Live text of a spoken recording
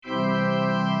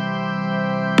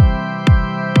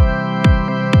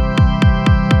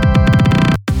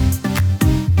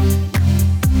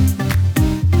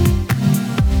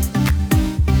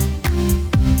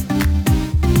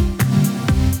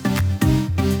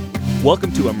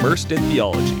Welcome to Immersed in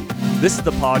Theology. This is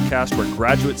the podcast where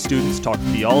graduate students talk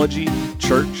theology,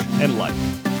 church, and life.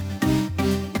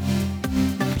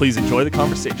 Please enjoy the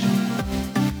conversation.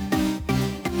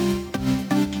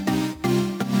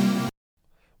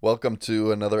 Welcome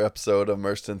to another episode of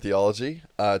Immersed in Theology.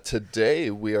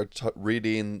 Today we are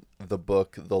reading the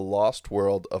book The Lost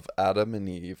World of Adam and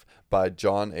Eve by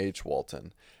John H.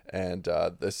 Walton. And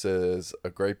this is a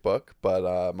great book,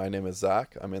 but my name is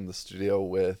Zach. I'm in the studio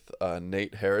with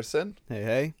Nate Harrison.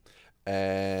 Hey.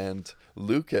 And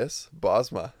Lucas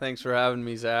Bosma. Thanks for having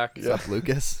me, Zach. What's up,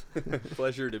 Lucas?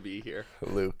 Pleasure to be here.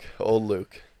 Luke. Old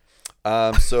Luke.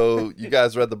 So you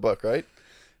guys read the book, right?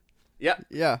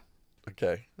 Yeah.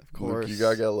 Okay. Of course. Luke, you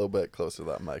gotta get a little bit closer to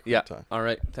that mic. Yeah. Time. All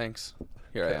right. Thanks.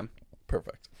 Here I am.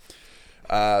 Perfect.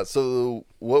 So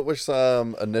what were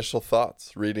some initial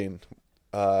thoughts reading?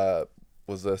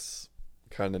 Was this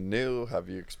kind of new? Have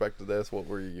you expected this? What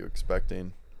were you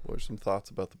expecting? What were some thoughts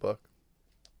about the book?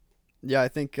 Yeah, I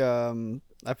think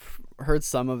I've heard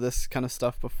some of this kind of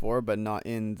stuff before, but not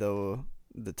in to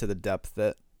the depth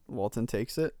that Walton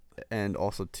takes it, and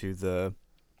also to the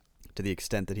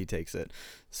extent that he takes it.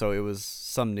 So it was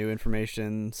some new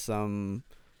information, some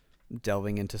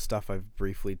delving into stuff I've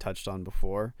briefly touched on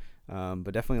before,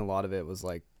 but definitely a lot of it was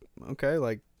like, okay,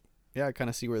 like, yeah, I kind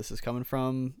of see where this is coming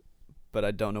from, but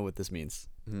I don't know what this means.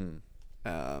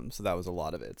 So that was a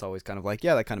lot of it. It's always kind of like,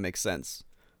 yeah, that kind of makes sense.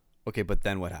 Okay, but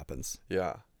then what happens?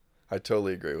 Yeah, I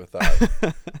totally agree with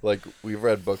that. Like, we've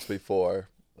read books before,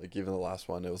 like even the last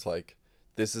one, it was like,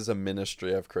 this is a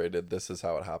ministry I've created. This is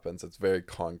how it happens. It's very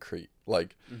concrete.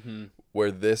 Like, where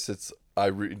I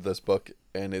read this book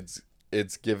and it's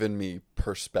given me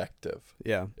perspective.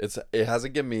 Yeah. It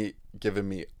hasn't given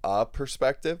me a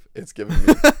perspective. It's given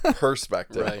me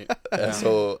perspective. Right. And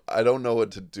so I don't know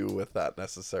what to do with that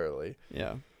necessarily.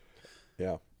 Yeah.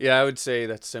 Yeah, I would say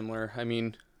that's similar. I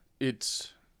mean,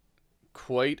 it's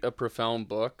quite a profound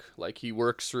book. Like, he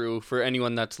works through, for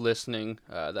anyone that's listening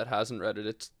that hasn't read it,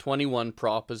 it's 21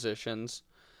 propositions,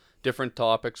 different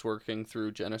topics working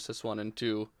through Genesis 1 and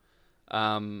 2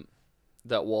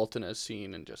 that Walton has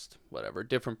seen, and just whatever,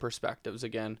 different perspectives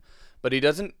again. But he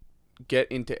doesn't get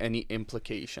into any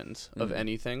implications of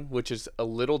anything, which is a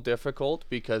little difficult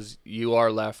because you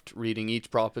are left reading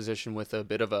each proposition with a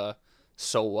bit of a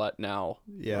so what now?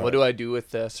 Yeah. What do I do with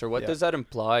this? Or what Yeah. does that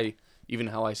imply, even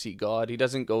how I see God? He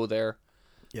doesn't go there.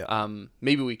 Yeah.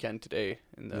 Maybe we can today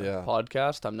in the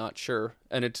podcast. I'm not sure.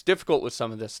 And it's difficult with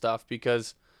some of this stuff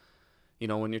because, you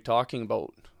know, when you're talking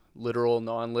about literal,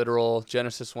 non-literal,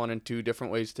 Genesis 1 and 2,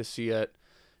 different ways to see it,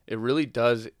 it really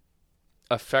does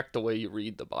affect the way you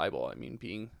read the Bible. I mean,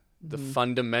 being the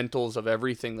fundamentals of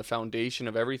everything, the foundation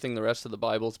of everything the rest of the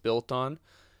Bible's built on,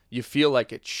 you feel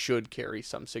like it should carry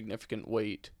some significant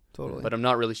weight. Totally. But I'm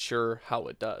not really sure how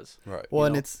it does. Right. Well,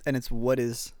 and it's what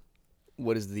is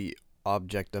the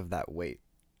object of that weight?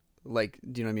 Like,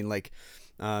 do you know what I mean? Like,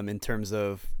 in terms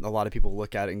of, a lot of people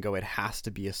look at it and go, it has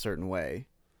to be a certain way,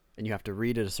 and you have to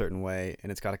read it a certain way,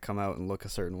 and it's got to come out and look a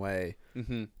certain way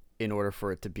in order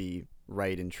for it to be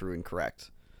right and true and correct.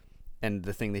 And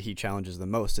the thing that he challenges the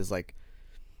most is, like,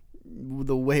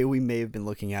 the way we may have been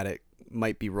looking at it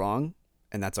might be wrong,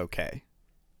 and that's okay.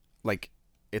 Like,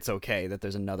 it's okay that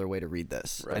there's another way to read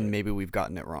this, right. and maybe we've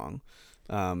gotten it wrong.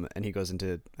 And he goes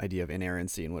into idea of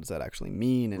inerrancy and what does that actually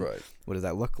mean, and what does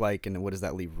that look like, and what does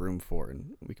that leave room for,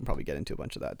 and we can probably get into a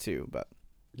bunch of that too. But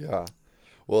yeah,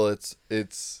 well, it's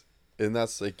and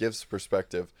it gives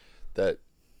perspective that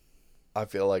I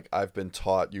feel like I've been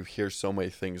taught. You hear so many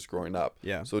things growing up,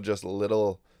 so just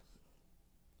little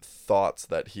thoughts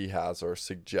that he has or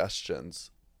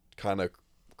suggestions kind of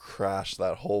crash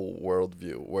that whole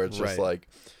worldview, where it's just like,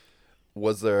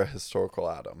 was there a historical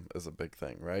Adam is a big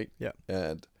thing, right? Yeah.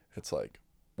 And it's like,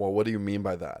 well, what do you mean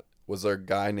by that? Was there a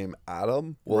guy named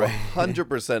Adam? Well,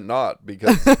 100% not,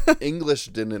 because English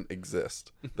didn't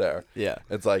exist there. Yeah.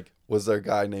 It's like, was there a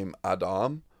guy named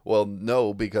Adam? Well,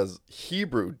 no, because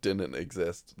Hebrew didn't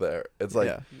exist there. It's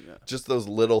like just those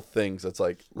little things. It's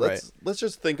like, let's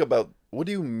just think about, what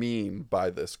do you mean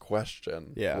by this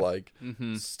question? Yeah. Like,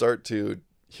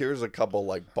 here's a couple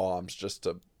like bombs just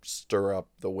to stir up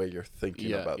the way you're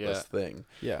thinking about this thing.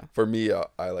 Yeah. For me,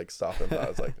 I like stopped and thought, I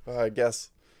was like, I guess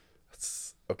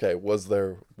it's okay. Was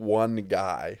there one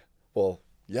guy? Well,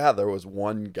 yeah, there was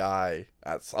one guy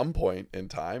at some point in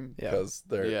time, because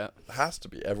there has to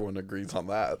be. Everyone agrees on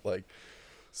that. Like,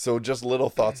 so just little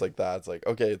thoughts like that. It's like,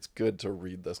 okay, it's good to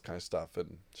read this kind of stuff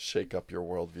and shake up your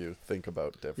worldview, think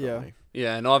about differently.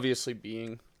 Yeah, and obviously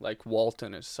being like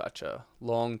Walton is such a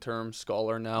long-term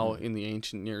scholar now in the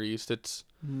ancient Near East, it's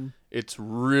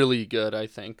really good, I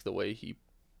think, the way he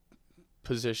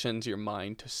positions your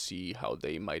mind to see how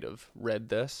they might have read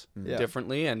this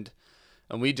differently, and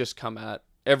we just come at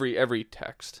every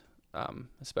text,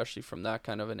 especially from that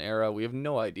kind of an era, we have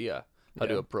no idea how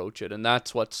to approach it, and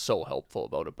that's what's so helpful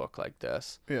about a book like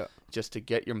this. Yeah, just to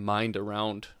get your mind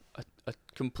around a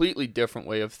completely different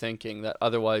way of thinking that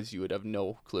otherwise you would have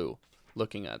no clue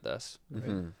looking at this.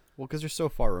 Right. Well, because you're so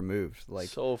far removed, like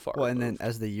so far. Well, and then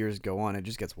as the years go on, it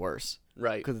just gets worse,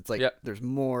 right? Because it's like there's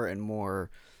more and more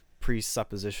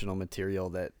presuppositional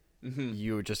material that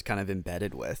you just kind of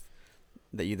embedded with,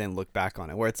 that you then look back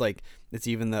on it. Where it's like it's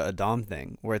even the Adam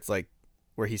thing, where it's like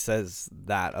where he says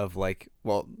that of like,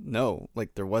 well, no,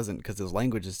 like there wasn't, because those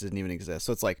languages didn't even exist.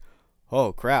 So it's like,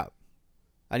 oh crap,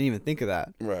 I didn't even think of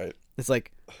that. Right. It's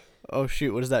like, oh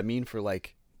shoot, what does that mean for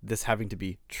like this having to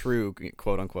be true,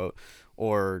 quote unquote,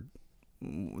 or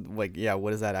like, yeah,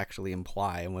 what does that actually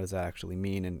imply, and what does that actually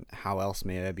mean, and how else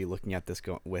may I be looking at this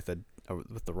with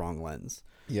the wrong lens?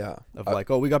 Yeah. Of like,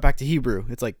 oh, we got back to Hebrew.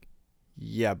 It's like,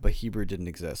 yeah, but Hebrew didn't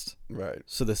exist. Right.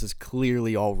 So this is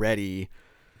clearly already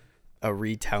a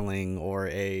retelling or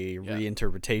a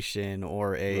reinterpretation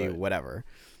or a whatever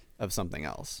of something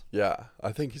else. Yeah,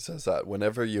 I think he says that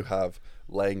whenever you have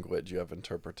language, you have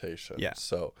interpretation. Yeah.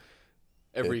 So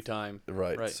every time.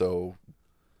 Right. So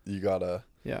you gotta.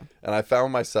 Yeah. And I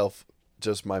found myself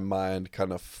just my mind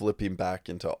kind of flipping back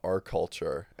into our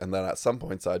culture, and then at some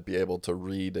points I'd be able to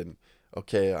read and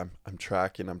okay, I'm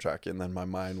tracking, and then my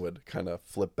mind would kind of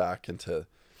flip back into,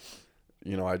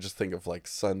 you know, I just think of like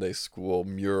Sunday school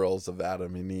murals of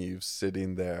Adam and Eve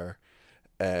sitting there,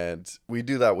 and we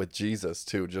do that with Jesus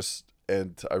too.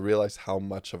 And I realize how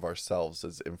much of ourselves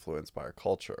is influenced by our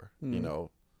culture. You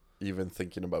know, even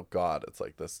thinking about God, it's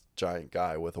like this giant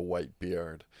guy with a white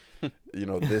beard. You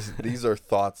know, these are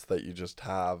thoughts that you just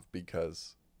have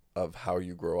because of how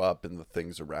you grow up and the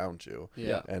things around you.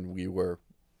 Yeah. And we were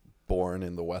born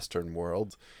in the Western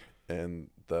world in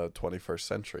the 21st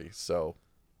century. So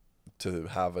to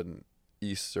have an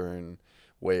Eastern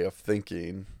way of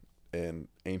thinking in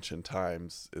ancient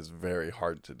times is very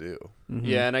hard to do.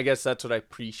 Yeah, and I guess that's what I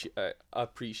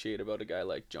appreciate about a guy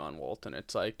like John Walton.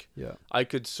 It's like, I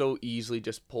could so easily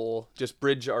just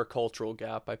bridge our cultural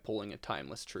gap by pulling a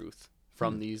timeless truth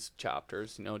from these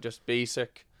chapters. You know, just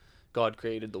basic, God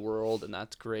created the world, and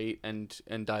that's great, and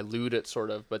dilute it sort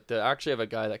of. But to actually have a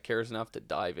guy that cares enough to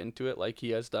dive into it like he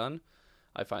has done,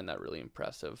 I find that really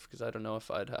impressive, because I don't know if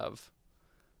I'd have...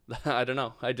 I don't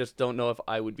know. I just don't know if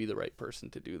I would be the right person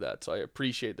to do that. So I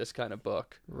appreciate this kind of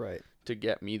book, right, to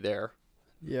get me there.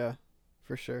 Yeah,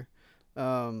 for sure.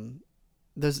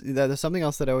 There's something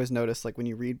else that I always notice, like when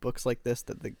you read books like this,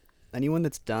 that anyone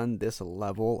that's done this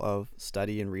level of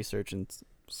study and research and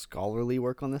scholarly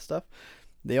work on this stuff,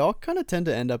 they all kind of tend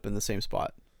to end up in the same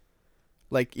spot.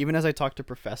 Like even as I talk to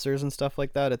professors and stuff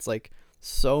like that, it's like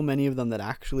so many of them that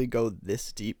actually go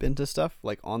this deep into stuff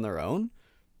like on their own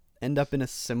end up in a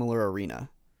similar arena,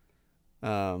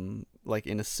 like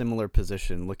in a similar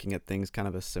position, looking at things kind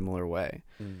of a similar way.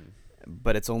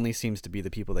 But it only seems to be the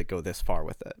people that go this far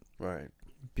with it, right?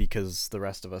 Because the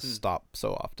rest of us stop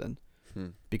so often,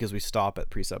 because we stop at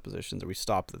presuppositions, or we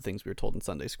stop at the things we were told in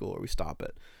Sunday school, or we stop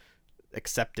at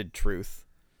accepted truth.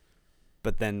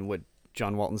 But then what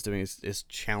John Walton's doing is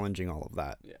challenging all of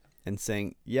that, and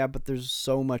saying, yeah, but there's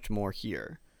so much more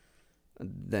here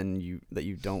than that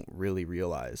you don't really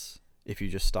realize if you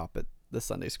just stop at the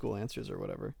Sunday school answers or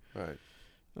whatever. Right.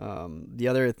 The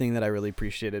other thing that I really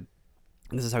appreciated,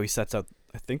 and this is how he sets out,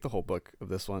 I think, the whole book of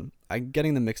this one. I'm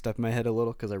getting them mixed up in my head a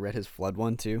little because I read his flood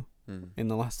one too in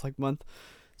the last month,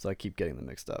 so I keep getting them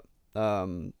mixed up.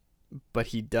 But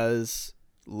he does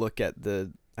look at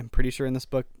I'm pretty sure in this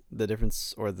book, the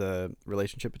difference or the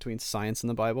relationship between science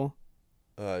and the Bible.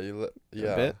 A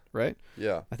bit, right?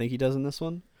 Yeah. I think he does in this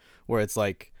one, where it's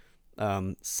like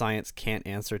science can't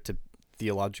answer to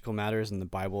theological matters, and the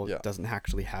Bible doesn't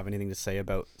actually have anything to say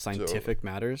about scientific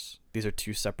matters. These are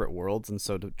two separate worlds, and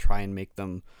so to try and make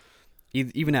them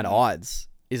even at odds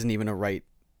isn't even a right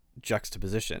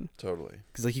juxtaposition. Totally.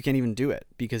 Because like you can't even do it,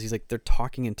 because he's like, they're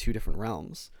talking in two different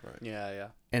realms. Right. Yeah.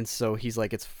 And so he's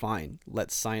like, it's fine. Let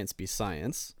science be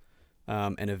science,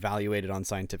 and evaluate it on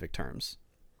scientific terms.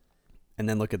 And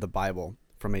then look at the Bible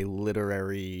from a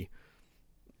literary,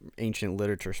 ancient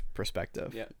literature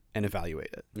perspective, and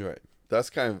evaluate it. Right. That's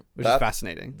kind of... Which is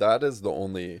fascinating. That is the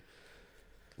only,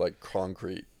 like,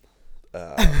 concrete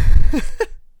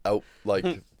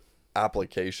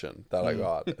application that I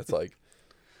got. It's like,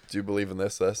 do you believe in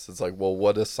this? It's like, well,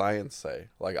 what does science say?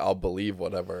 Like, I'll believe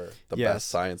whatever the best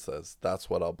science says. That's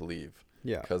what I'll believe.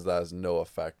 Yeah. Because that has no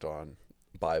effect on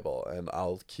Bible. And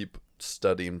I'll keep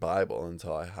studying Bible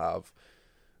until I have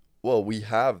well, we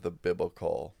have the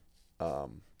biblical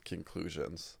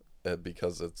conclusions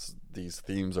because these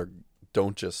themes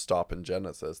don't just stop in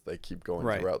Genesis. They keep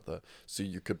going throughout so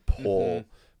you could pull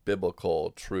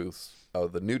biblical truths out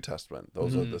of the New Testament.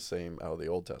 Those are the same out of the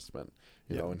Old Testament,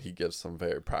 you know, and he gives some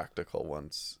very practical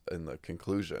ones in the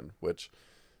conclusion, which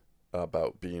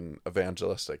about being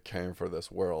evangelistic, caring for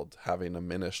this world, having a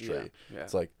ministry. Yeah.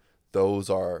 It's like, those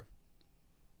are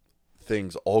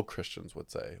things all Christians would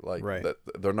say, like that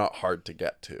they're not hard to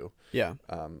get to. Yeah.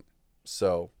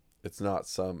 So it's not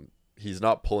he's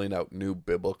not pulling out new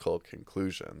biblical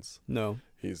conclusions. No.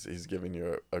 He's giving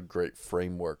you a great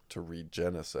framework to read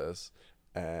Genesis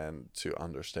and to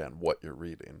understand what you're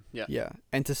reading. Yeah. Yeah.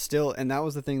 And that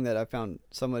was the thing that I found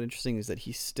somewhat interesting, is that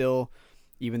he still,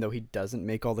 even though he doesn't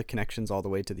make all the connections all the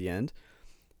way to the end,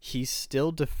 he's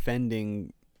still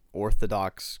defending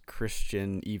Orthodox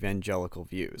Christian evangelical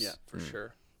views. Yeah, for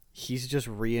sure. He's just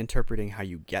reinterpreting how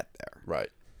you get there. Right.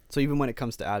 So even when it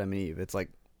comes to Adam and Eve, it's like,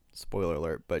 spoiler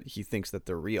alert, but he thinks that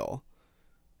they're real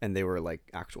and they were like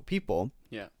actual people.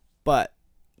 Yeah. But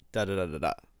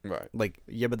da-da-da-da-da. Right. Like,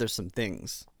 yeah, but there's some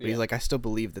things. But he's like, I still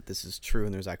believe that this is true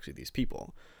and there's actually these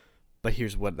people. But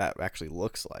here's what that actually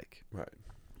looks like. Right.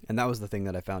 And that was the thing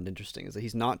that I found interesting, is that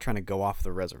he's not trying to go off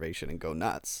the reservation and go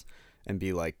nuts and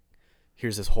be like,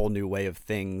 here's this whole new way of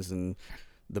things and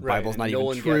the Bible's not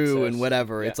even true and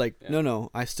whatever. It's like,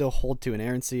 no, I still hold to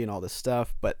inerrancy and all this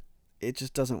stuff, but it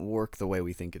just doesn't work the way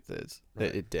we think it is.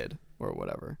 That it did, or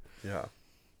whatever. Yeah.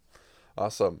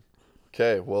 Awesome.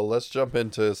 Okay, well, let's jump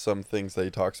into some things that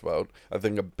he talks about. I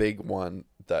think a big one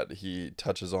that he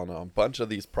touches on a bunch of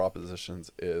these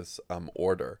propositions is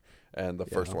order. And the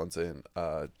first one's in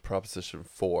Proposition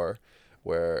 4,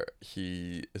 where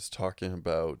he is talking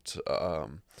about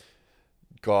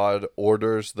God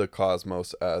orders the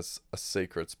cosmos as a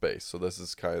sacred space. So this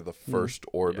is kind of the first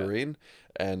ordering,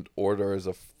 and order is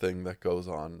a thing that goes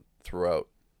on throughout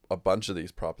a bunch of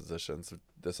these propositions.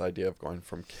 This idea of going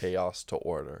from chaos to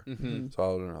order. Mm-hmm. So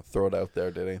I don't know, throw it out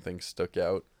there. Did anything stick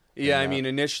out? Yeah, I mean,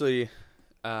 initially,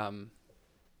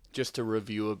 just to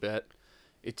review a bit,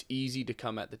 it's easy to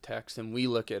come at the text and we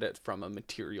look at it from a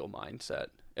material mindset.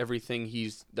 Everything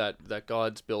that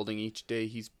God's building each day,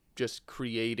 he's just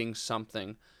creating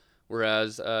something.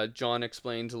 Whereas John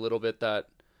explains a little bit that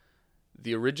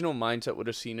the original mindset would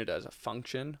have seen it as a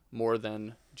function more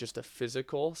than just a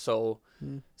physical. So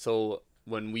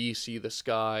when we see the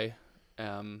sky,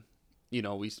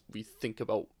 we think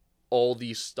about all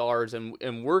these stars,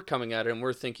 and we're coming at it and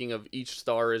we're thinking of each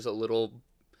star as a little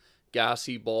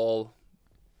gassy ball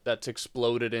that's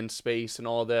exploded in space and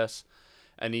all this.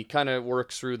 And he kind of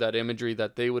works through that imagery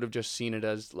that they would have just seen it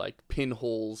as like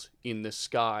pinholes in the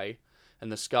sky,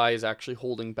 and the sky is actually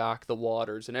holding back the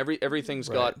waters, and everything's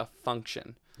got a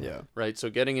function. Yeah. Right. So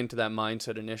getting into that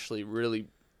mindset initially really,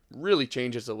 really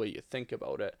changes the way you think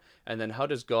about it. And then how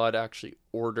does God actually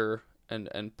order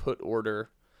and put order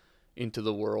into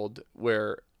the world,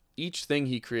 where each thing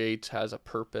he creates has a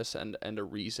purpose and a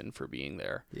reason for being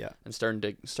there. Yeah. And starting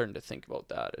to think about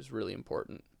that is really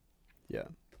important. Yeah.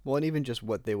 Well, and even just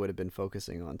what they would have been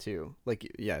focusing on too. Like,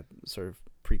 yeah, sort of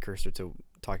precursor to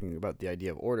talking about the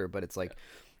idea of order, but it's like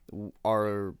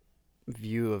our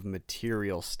view of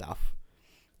material stuff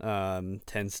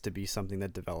tends to be something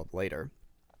that developed later.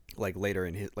 Like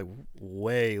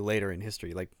way later in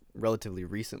history, like relatively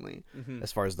recently,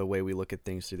 as far as the way we look at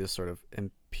things through this sort of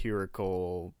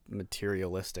empirical,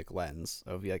 materialistic lens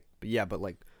of like, but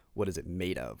like, what is it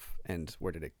made of, and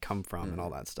where did it come from, and all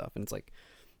that stuff. And it's like,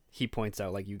 he points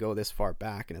out, like, you go this far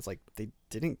back, and it's like they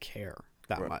didn't care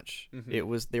that much. They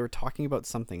were talking about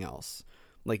something else.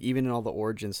 Like, even in all the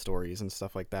origin stories and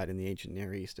stuff like that in the ancient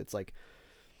Near East, it's like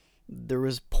there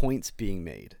was points being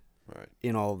made. Right.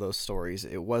 In all of those stories,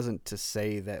 it wasn't to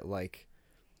say that, like,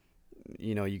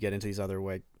 you get into these other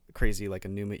way crazy, like,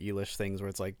 Enuma Elish things where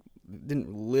it's like, it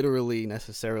didn't literally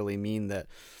necessarily mean that,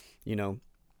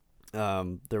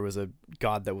 there was a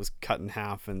god that was cut in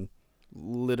half, and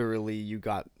literally you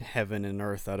got heaven and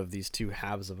earth out of these two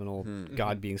halves of an old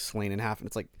god being slain in half. And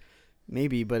it's like,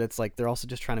 maybe, but it's like they're also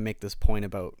just trying to make this point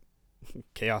about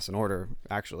chaos and order,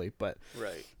 actually, but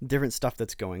different stuff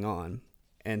that's going on.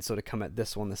 And so to come at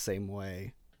this one the same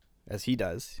way as he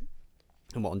does,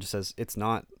 and Walton just says it's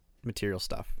not material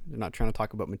stuff. They're not trying to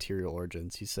talk about material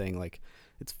origins. He's saying, like,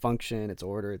 it's function, it's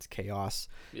order, it's chaos.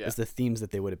 It's the themes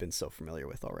that they would have been so familiar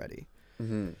with already.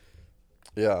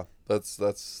 Yeah, that's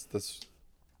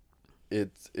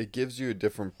it gives you a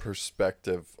different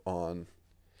perspective on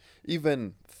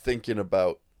even thinking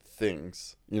about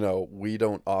things. We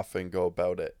don't often go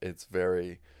about it. It's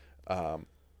very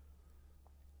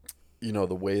you know,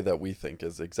 the way that we think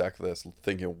is exactly this,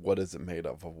 thinking what is it made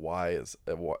of why is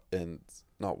it, what, and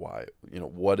not why, you know,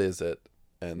 what is it,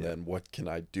 and then what can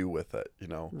I do with it, you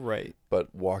know? Right.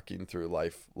 But walking through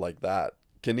life like that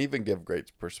can even give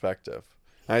great perspective.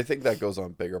 And I think that goes on a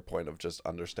bigger point of just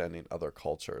understanding other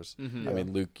cultures. Mm-hmm. I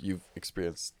mean, Luke, you've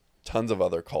experienced tons of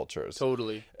other cultures.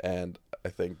 Totally. And I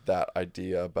think that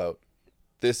idea about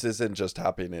this isn't just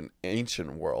happening in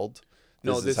ancient world.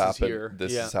 This is here.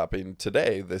 This is happening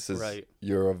today. This is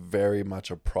you're very much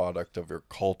a product of your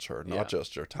culture, not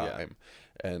just your time.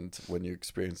 And when you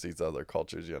experience these other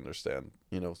cultures, you understand,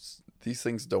 you know, these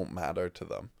things don't matter to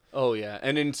them. Oh yeah,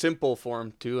 and in simple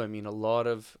form too. I mean, a lot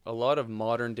of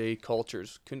modern day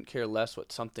cultures couldn't care less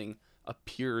what something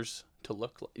appears to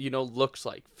look like, you know, looks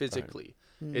like physically.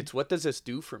 Right. It's what does this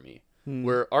do for me?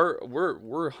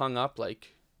 We're hung up,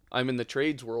 like, I'm in the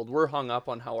trades world. We're hung up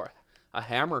on how a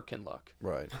hammer can look.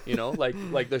 Right. You know, like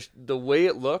the way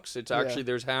it looks, it's actually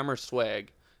there's hammer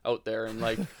swag out there, and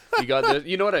like you got the,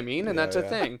 you know what I mean? And that's a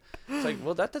thing. It's like,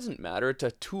 well, that doesn't matter. It's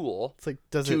a tool. It's like,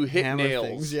 does to it hit hammer nails,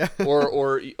 things? Yeah.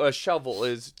 or a shovel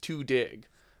is to dig,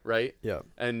 right? Yeah.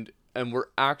 And we're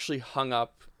actually hung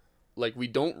up, like, we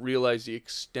don't realize the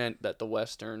extent that the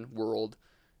Western world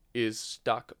is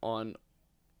stuck on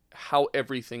how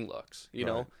everything looks, you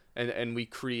know? And we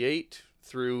create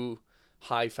through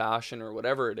high fashion or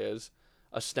whatever it is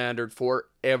a standard for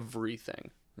everything.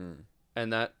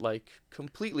 And that, like,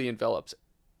 completely envelops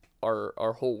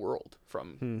our whole world,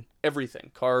 from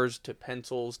everything, cars to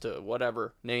pencils to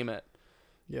whatever, name it.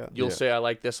 Yeah. You'll say, I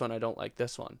like this one, I don't like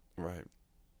this one. Right.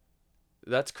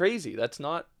 That's crazy. That's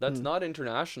not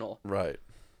international. Right.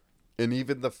 And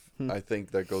even I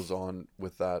think that goes on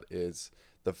with that is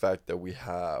the fact that we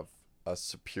have a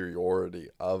superiority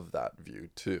of that view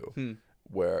too,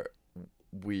 where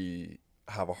we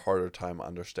have a harder time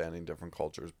understanding different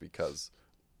cultures because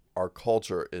our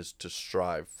culture is to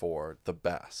strive for the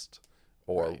best,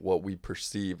 or what we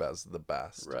perceive as the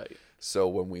best. Right. So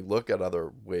when we look at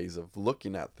other ways of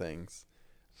looking at things,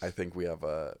 I think we have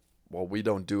we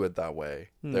don't do it that way.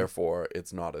 Therefore,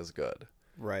 it's not as good.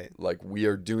 Right. Like, we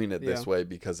are doing it this way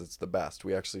because it's the best.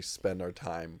 We actually spend our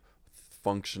time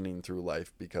functioning through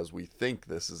life because we think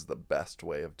this is the best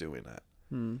way of doing it.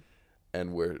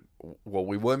 And we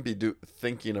wouldn't be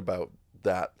thinking about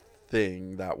that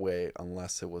thing that way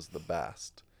unless it was the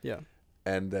best. Yeah.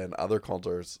 And then other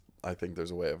cultures, I think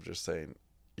there's a way of just saying,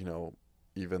 you know,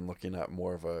 even looking at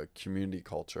more of a community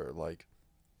culture, like,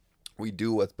 we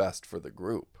do what's best for the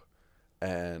group,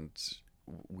 and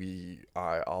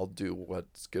I'll do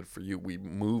what's good for you. We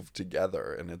move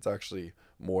together, and it's actually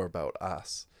more about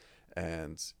us.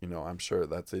 And, you know, I'm sure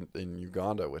that's in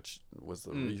Uganda, which was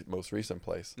the most recent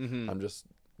place. I'm just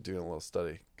doing a little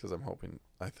study because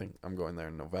I think I'm going there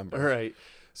in November. Right.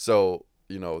 So,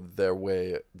 you know, the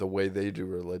way they do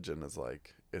religion is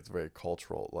like, it's very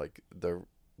cultural. Like, their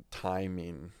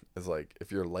timing is like,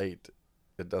 if you're late,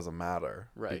 it doesn't matter.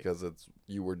 Right. Because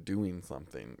you were doing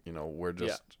something, you know, we're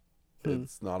just,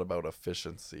 it's not about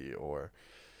efficiency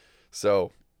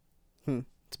so.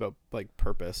 It's about, like,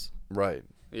 purpose. Right.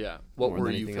 Yeah. What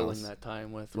were you filling that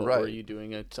time with? What were you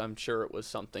doing? I'm sure it was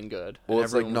something good. Well,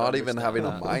 it's like not even having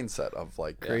a mindset of,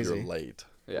 like, crazy. You're late.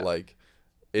 Yeah. Like,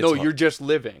 you're just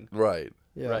living. Right.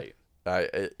 Yeah. Right.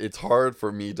 It's hard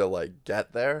for me to, like,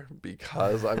 get there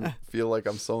because I feel like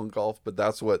I'm so engulfed, but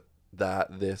that's what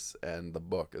this and the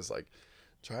book is like.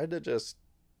 Try to just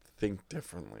think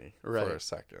differently for a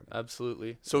second.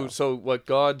 Absolutely. So what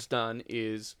God's done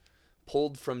is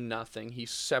pulled from nothing. He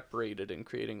separated in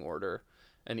creating order,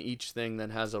 and each thing then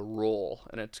has a role,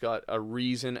 and it's got a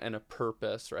reason and a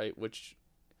purpose, right? Which,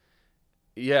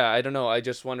 I don't know. I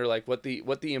just wonder, like, what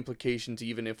the implications,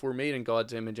 even if we're made in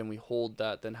God's image and we hold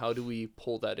that, then how do we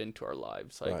pull that into our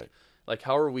lives? Like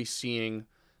how are we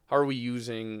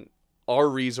using our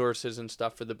resources and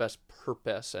stuff for the best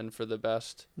purpose and for the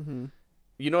best,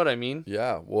 you know what I mean?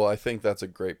 Yeah. Well, I think that's a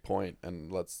great point,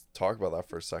 and let's talk about that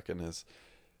for a second, is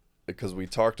because we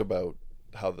talked about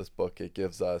how this book, it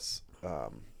gives us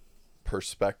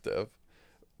perspective,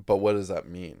 but what does that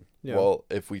mean? Well,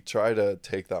 if we try to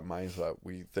take that mindset,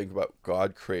 we think about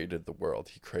God created the world,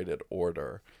 he created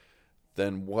order,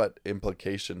 then what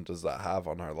implication does that have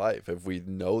on our life? If we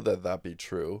know that be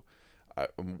true,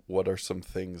 what are some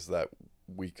things that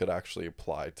we could actually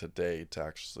apply today to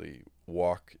actually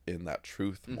walk in that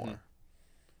truth more?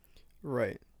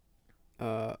 Right.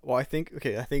 Well, I think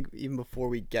even before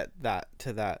we get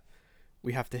to that,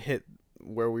 we have to hit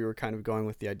where we were kind of going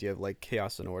with the idea of, like,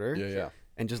 chaos and order. Yeah.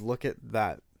 And just look at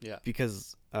that. Yeah.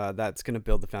 Because that's going to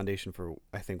build the foundation for,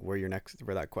 I think, where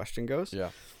that question goes. Yeah.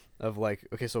 Of, like,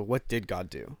 okay, so what did God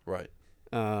do? Right.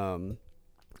 And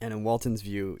in Walton's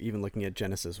view, even looking at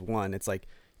Genesis 1, it's like,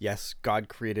 yes, God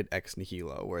created ex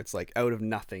nihilo, where it's like out of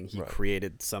nothing, he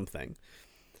created something.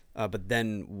 But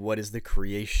then what is the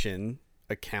creation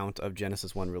account of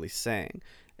Genesis 1 really saying?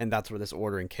 And that's where this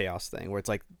order and chaos thing, where it's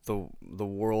like the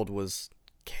world was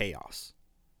chaos.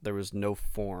 There was no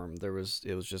form. It was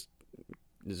just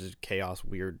chaos,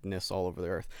 weirdness all over the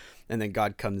earth. And then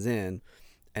God comes in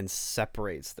and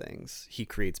separates things. He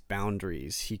creates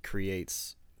boundaries. He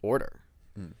creates order.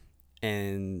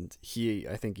 And he,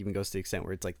 I think, even goes to the extent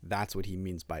where it's like, that's what he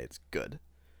means by it's good,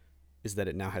 is that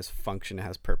it now has function, it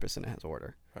has purpose, and it has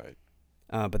order. Right.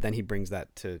 But then he brings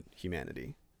that to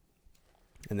humanity.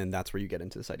 And then that's where you get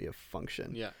into this idea of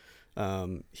function. Yeah.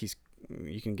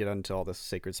 You can get into all this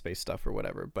sacred space stuff or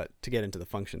whatever, but to get into the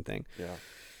function thing,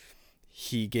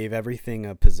 he gave everything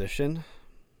a position,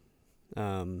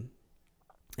 and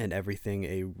everything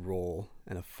a role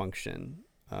and a function.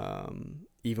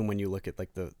 Even when you look at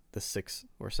like the 6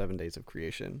 or 7 days of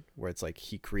creation, where it's like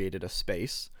he created a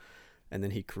space, and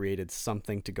then he created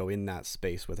something to go in that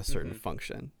space with a certain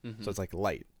function. So it's like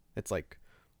light. It's like,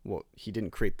 well, he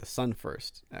didn't create the sun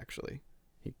first, actually.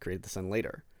 He created the sun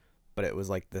later. But it was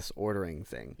like this ordering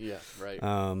thing. Yeah, right.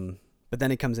 But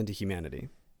then it comes into humanity.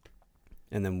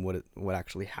 And then what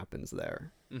actually happens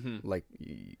there. Like,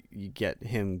 you get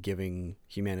him giving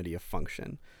humanity a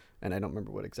function. And I don't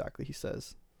remember what exactly he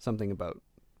says. Something about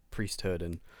priesthood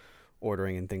and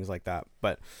ordering and things like that.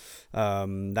 But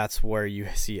that's where you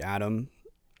see Adam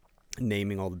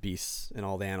naming all the beasts and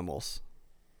all the animals.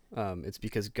 It's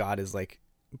because God is like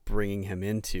bringing him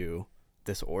into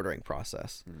this ordering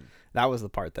process. That was the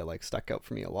part that like stuck out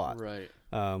for me a lot. Right.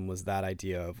 Was that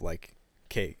idea of like,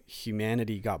 okay,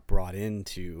 humanity got brought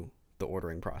into the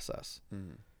ordering process,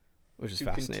 which is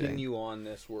fascinating. To continue on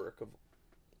this work of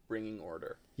bringing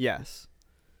order. Yes.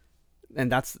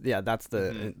 And that's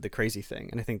the crazy thing.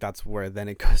 And I think that's where then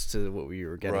it goes to what we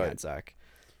were getting at, Zach.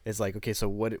 It's like, okay, so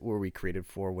what were we created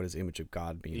for? What does image of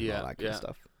God mean? And all that kind of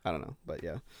stuff. I don't know, but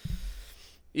yeah.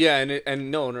 Yeah, and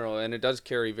it does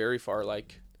carry very far.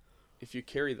 Like, if you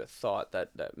carry the thought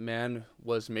that man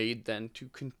was made then to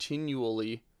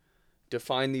continually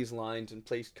define these lines and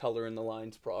place color in the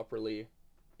lines properly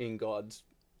in God's,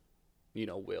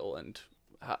 will and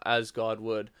as God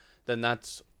would, then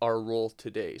that's our role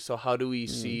today. So how do we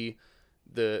see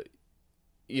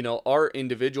our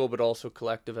individual but also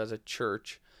collective as a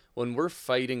church when we're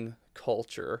fighting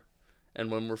culture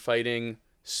and when we're fighting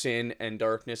sin and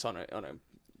darkness on a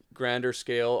grander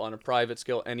scale, on a private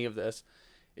scale, any of this,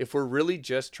 if we're really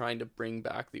just trying to bring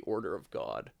back the order of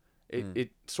God,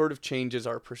 it sort of changes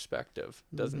our perspective,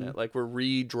 doesn't it? Like, we're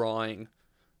redrawing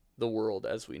the world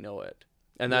as we know it.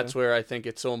 And that's where I think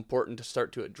it's so important to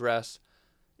start to address,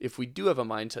 if we do have a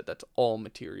mindset that's all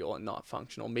material and not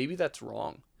functional, maybe that's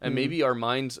wrong. And maybe our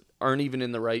minds aren't even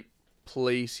in the right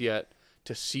place yet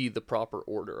to see the proper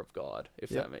order of God, if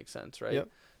that makes sense, right?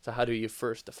 So how do you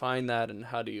first define that, and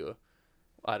how do you,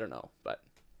 I don't know, but.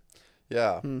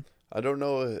 Yeah, I don't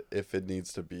know if it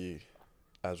needs to be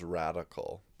as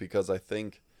radical, because I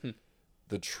think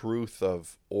the truth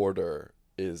of order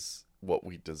is what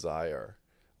we desire.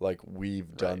 Like,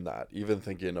 we've done that. Even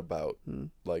thinking about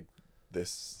like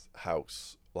this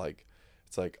house, like,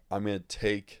 it's like, I'm gonna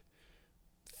take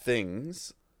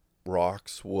things,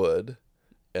 rocks, wood,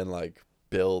 and like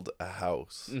build a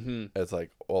house. It's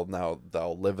like, well, now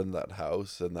they'll live in that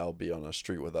house and they'll be on a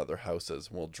street with other houses,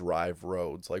 and we'll drive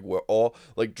roads. Like, we're all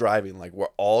like driving, like we're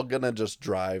all gonna just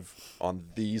drive on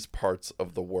these parts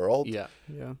of the world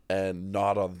and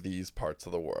not on these parts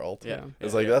of the world.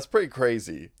 It's like, that's pretty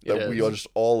crazy that we just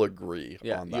all agree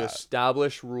on that. You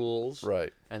establish rules,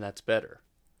 right? And that's better.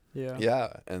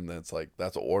 And that's like,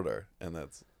 that's order,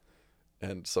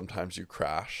 and sometimes you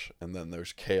crash, and then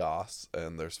there's chaos,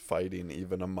 and there's fighting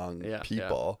even among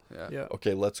people.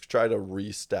 Okay, let's try to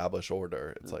reestablish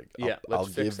order. It's like, I'll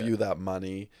give you that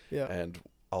money, and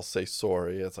I'll say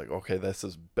sorry. It's like, okay, this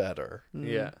is better.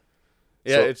 So,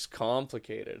 it's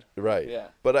complicated. Right.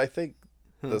 But I think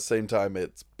at the same time,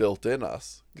 it's built in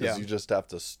us, because you just have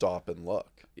to stop and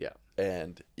look.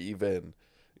 And even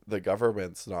the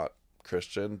government's not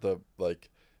Christian.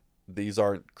 These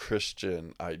aren't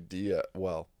Christian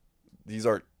these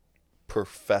aren't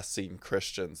professing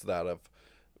Christians that have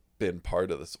been part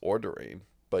of this ordering,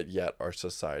 but yet our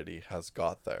society has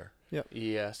got there.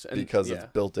 Yes. And it's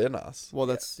built in us. Well,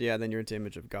 that's, then you're into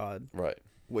image of God. Right.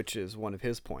 Which is one of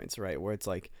his points, right? Where it's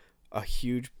like a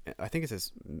huge, I think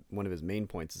it's one of his main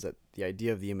points is that the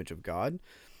idea of the image of God,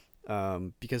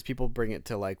 because people bring it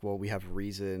to like, well, we have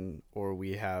reason, or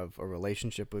we have a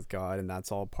relationship with God, and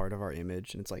that's all part of our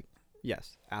image. And it's like,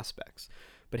 yes, aspects,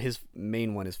 but his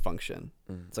main one is function.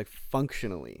 It's like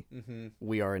functionally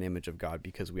we are an image of God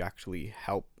because we actually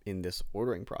help in this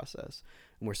ordering process,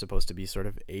 and we're supposed to be sort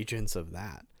of agents of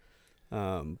that.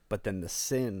 But then the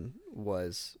sin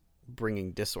was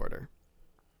bringing disorder,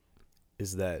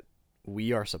 is that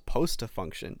we are supposed to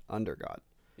function under God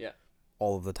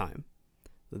all of the time.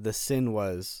 The sin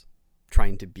was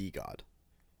trying to be God,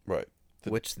 right?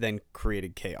 Which then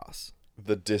created chaos.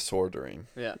 The disordering.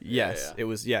 It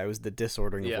was the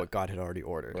disordering of what God had already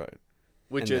ordered. Right.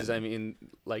 Which is, I mean,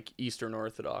 like Eastern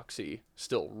Orthodoxy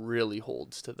still really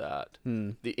holds to that.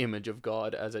 The image of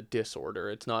God as a disorder.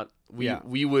 It's not,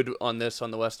 we would, on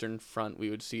the Western front, we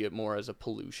would see it more as a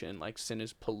pollution. Like sin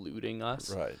is polluting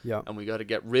us. Right. Yeah. And we got to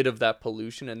get rid of that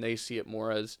pollution. And they see it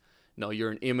more as, no,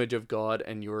 you're an image of God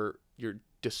and you're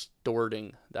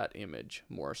distorting that image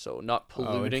more so. Not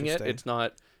polluting it. It's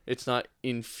not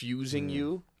infusing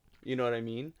you. You know what I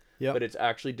mean? Yeah. But it's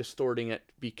actually distorting it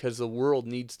because the world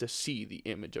needs to see the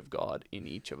image of God in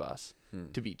each of us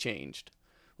to be changed,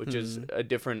 which is a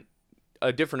different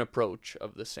approach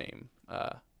of the same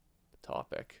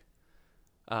topic.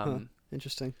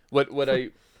 Interesting. What I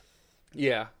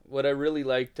really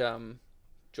liked,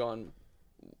 John,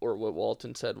 or what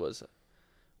Walton said was,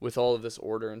 with all of this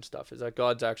order and stuff, is that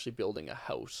God's actually building a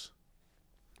house.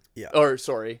 Yeah. Or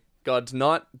sorry, God's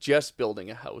not just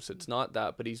building a house. It's not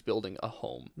that, but he's building a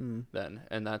home then.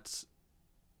 And that's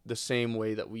the same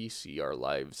way that we see our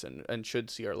lives and should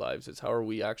see our lives, is how are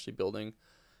we actually building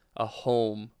a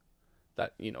home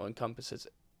that, encompasses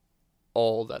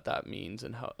all that means,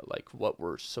 and how, like, what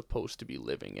we're supposed to be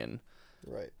living in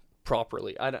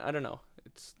properly. I don't know.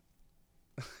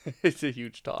 It's a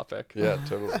huge topic. Yeah,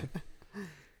 totally.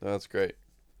 That's great.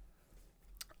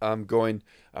 I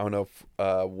don't know if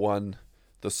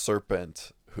the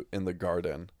serpent in the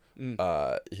garden,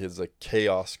 he's a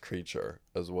chaos creature,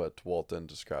 is what Walton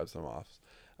describes him off.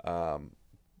 I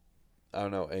don't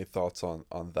know, any thoughts on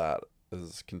that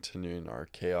as continuing our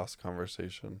chaos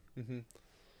conversation?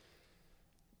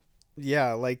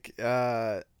 Yeah, like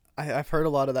I've heard a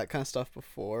lot of that kind of stuff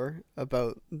before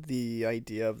about the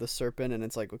idea of the serpent, and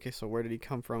it's like, okay, so where did he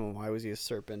come from, and why was he a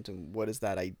serpent, and what is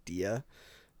that idea?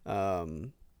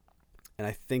 And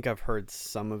I think I've heard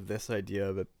some of this idea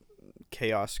of a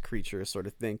chaos creature sort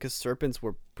of thing, because serpents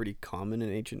were pretty common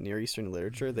in ancient Near Eastern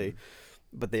literature.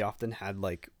 But they often had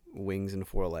like wings and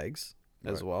 4 legs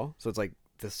as well. So it's like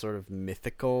this sort of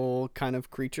mythical kind of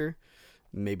creature.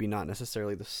 Maybe not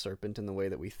necessarily the serpent in the way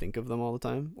that we think of them all the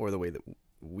time, or the way that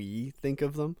we think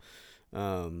of them.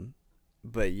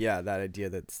 But yeah, that idea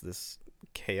that's this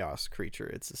chaos creature,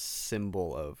 it's a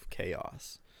symbol of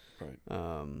chaos. Right.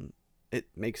 It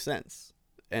makes sense.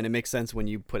 And it makes sense when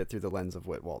you put it through the lens of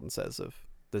what Walton says of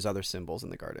there's other symbols in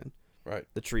the garden. Right.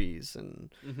 The trees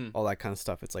and all that kind of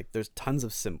stuff. It's like there's tons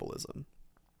of symbolism.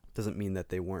 Doesn't mean that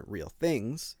they weren't real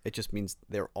things. It just means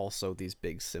they're also these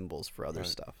big symbols for other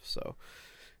stuff. So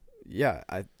yeah,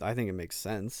 I think it makes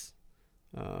sense.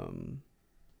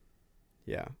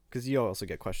 Yeah, because you also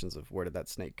get questions of where did that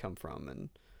snake come from, and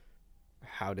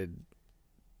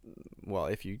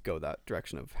if you go that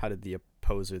direction of how did the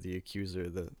opposer, the accuser,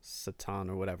 the Satan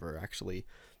or whatever, actually,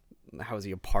 how is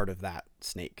he a part of that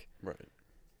snake? Right.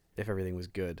 If everything was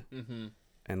good.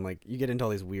 And like you get into all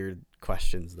these weird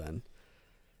questions then.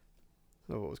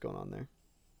 So what was going on there?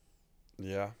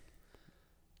 Yeah.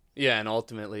 Yeah, and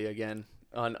ultimately, again,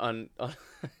 on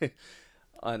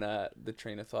the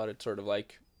train of thought, it's sort of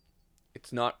like,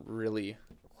 it's not really,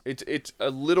 it's a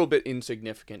little bit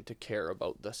insignificant to care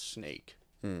about the snake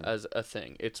as a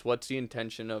thing. It's what's the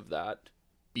intention of that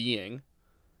being.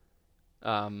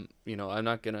 I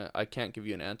can't give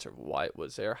you an answer of why it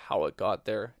was there, how it got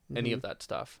there, any of that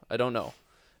stuff. I don't know.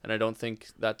 And I don't think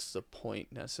that's the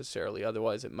point necessarily.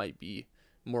 Otherwise, it might be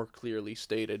more clearly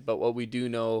stated. But what we do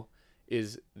know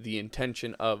is the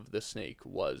intention of the snake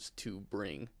was to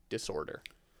bring disorder.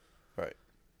 Right.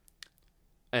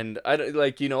 And I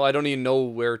don't even know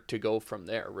where to go from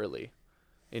there, really,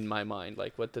 in my mind.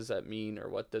 Like, what does that mean, or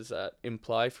what does that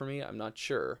imply for me? I'm not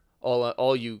sure.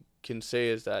 All you can say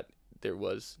is that there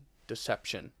was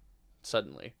deception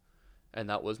suddenly, and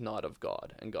that was not of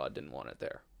God, and God didn't want it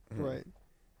there. Right.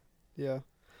 Yeah.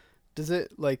 Does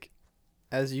it, like,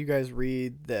 as you guys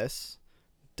read this,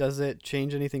 does it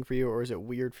change anything for you, or is it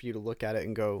weird for you to look at it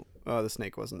and go, oh, the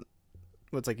snake wasn't,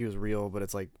 well, it's like he was real, but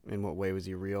it's like, in what way was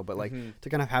he real? But like, to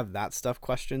kind of have that stuff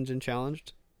questioned and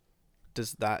challenged,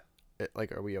 does that,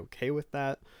 like, are we okay with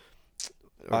that?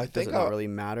 Or I think does it not really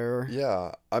matter?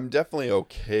 Yeah, I'm definitely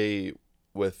okay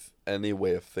with any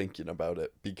way of thinking about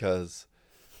it, because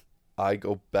I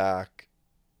go back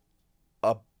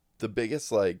the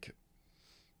biggest, like,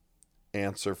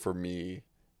 answer for me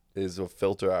is a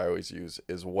filter I always use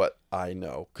is what I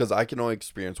know, because I can only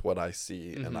experience what I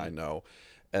see and I know.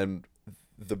 And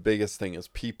the biggest thing is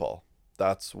people.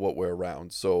 That's what we're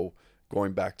around. So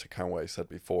going back to kind of what I said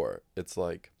before, it's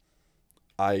like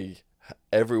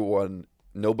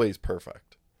nobody's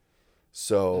perfect.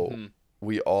 So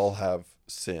we all have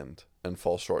sinned and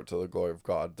fall short to the glory of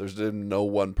God. There's no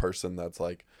one person that's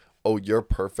like, oh, you're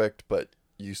perfect, but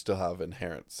you still have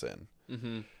inherent sin.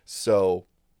 So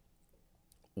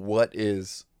what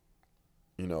is,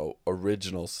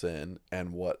 original sin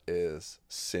and what is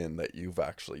sin that you've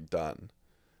actually done?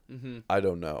 I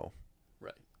don't know.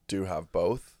 Right. Do you have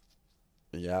both?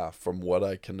 Yeah, from what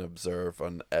I can observe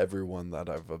on everyone that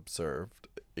I've observed,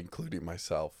 including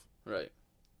myself. Right.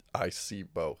 I see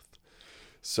both.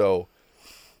 So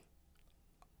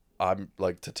I'm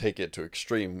like, to take it to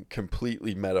extreme,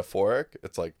 completely metaphoric,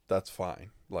 it's like, that's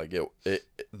fine. Like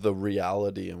the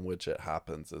reality in which it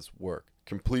happens is work.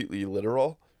 Completely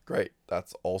literal, great.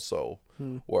 That's also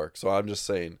work. So I'm just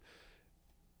saying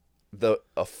the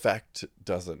effect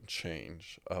doesn't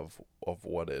change of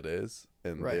what it is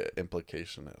and the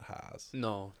implication it has.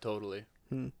 No, totally.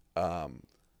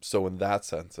 So in that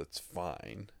sense, it's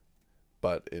fine.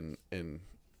 But and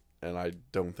I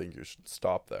don't think you should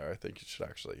stop there. I think you should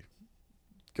actually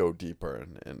go deeper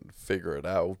and figure it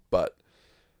out. But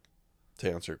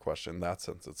to answer your question, in that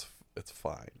sense, it's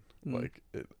fine. Like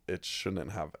it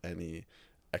shouldn't have any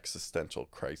existential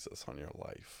crisis on your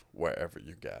life wherever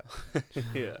you get.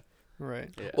 Yeah. Right.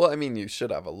 Yeah. Well, I mean, you should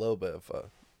have a little bit of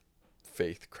a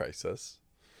faith crisis.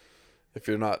 If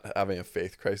you're not having a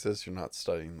faith crisis, you're not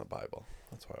studying the Bible.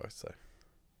 That's what I always say.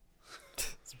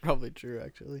 It's probably true,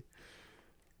 actually.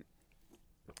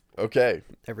 Okay.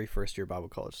 Every first-year Bible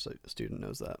college student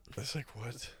knows that. It's like,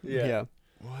 what? Yeah.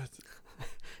 What?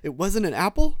 It wasn't an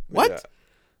apple? What?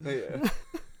 Yeah.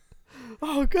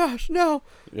 Oh, gosh, no.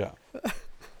 Yeah.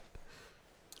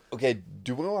 Okay,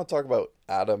 do we want to talk about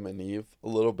Adam and Eve a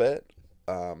little bit?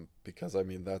 Because, I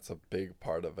mean, that's a big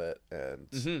part of it. And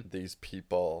these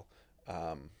people,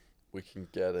 we can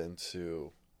get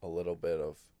into a little bit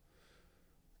of,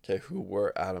 okay, who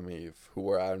were Adam and Eve? Who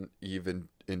were Adam and Eve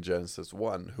in Genesis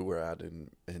 1? Who were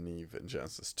Adam and Eve in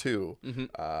Genesis 2?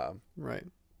 Right.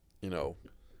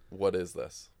 What is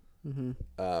this?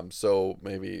 So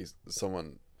maybe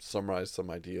someone summarize some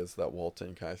ideas that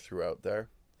Walton kind of threw out there.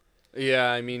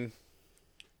 Yeah, I mean,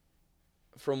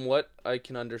 from what I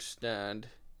can understand,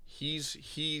 his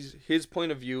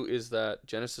point of view is that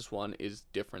Genesis 1 is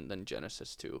different than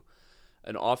Genesis 2.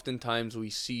 And oftentimes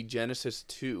we see Genesis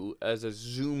 2 as a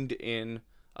zoomed in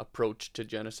approach to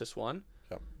Genesis 1.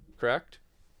 Yep. Correct?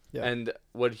 Yeah. And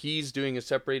what he's doing is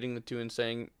separating the two and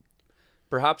saying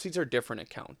perhaps these are different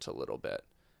accounts a little bit.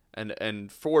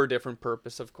 And for a different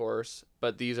purpose, of course,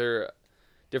 but these are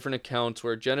different accounts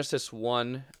where Genesis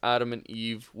 1, Adam and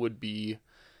Eve would be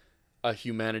a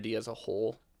humanity as a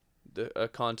whole. A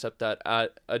concept that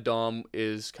Adam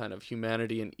is kind of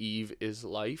humanity and Eve is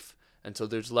life. And so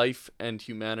there's life and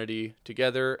humanity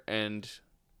together, and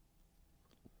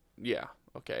yeah,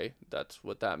 okay, that's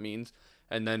what that means.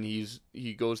 And then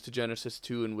he goes to Genesis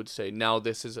 2 and would say, now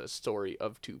this is a story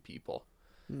of two people.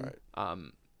 Right.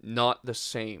 Not the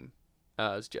same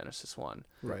as Genesis 1.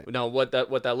 Right. Now, what that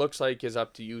looks like is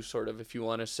up to you, sort of. If you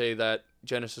want to say that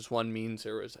Genesis 1 means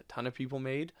there was a ton of people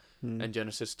made, and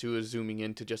Genesis 2 is zooming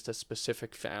into just a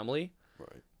specific family,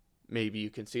 right? Maybe you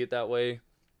can see it that way.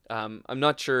 I'm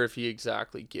not sure if he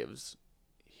exactly gives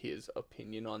his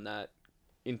opinion on that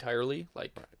entirely.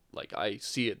 Like I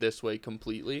see it this way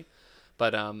completely,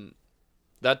 but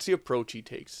that's the approach he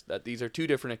takes. That these are two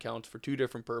different accounts for two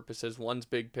different purposes. One's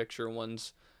big picture,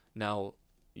 one's now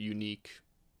unique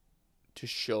to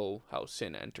show how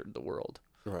sin entered the world.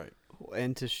 Right.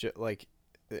 And to show, like,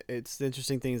 it's the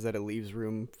interesting thing is that it leaves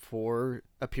room for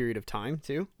a period of time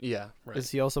too. Yeah, right.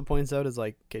 As he also points out, is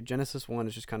like, okay, Genesis 1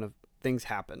 is just kind of things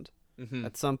happened.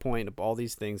 At some point, all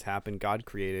these things happened. God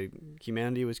created,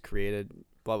 humanity was created,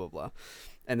 blah blah blah,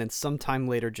 and then sometime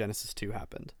later, Genesis 2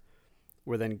 happened,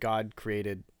 where then God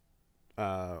created,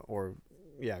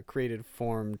 created,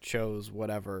 formed, chose,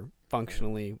 whatever,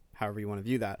 functionally, however you want to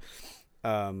view that,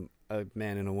 a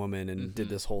man and a woman, and did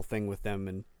this whole thing with them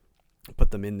and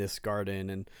put them in this garden,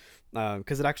 and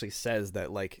because it actually says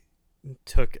that, like,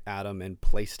 took Adam and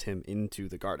placed him into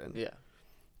the garden. Yeah.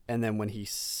 And then when he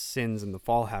sins and the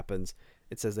fall happens,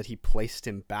 it says that he placed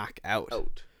him back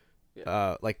out.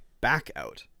 Yeah. Back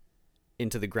out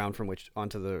into the ground from which,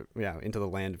 into the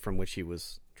land from which he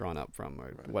was drawn up from,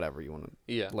 or whatever you want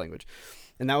to language.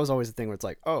 And that was always the thing where it's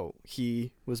like, oh,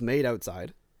 he was made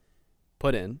outside,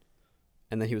 put in,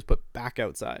 and then he was put back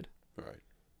outside. Right.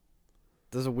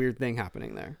 there's a weird thing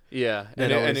happening there. Yeah,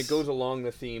 and it goes along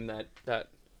the theme that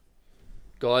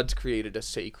God's created a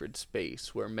sacred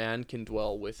space where man can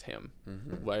dwell with him,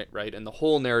 right? And the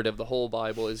whole narrative, the whole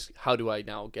Bible is, how do I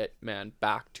now get man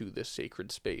back to this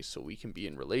sacred space so we can be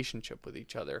in relationship with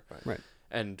each other? Right.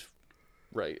 And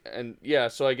yeah,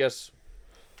 so I guess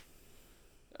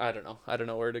I don't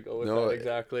know where to go with that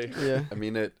exactly. Yeah. I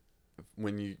mean,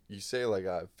 when you say like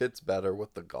it fits better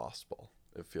with the gospel,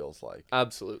 it feels like.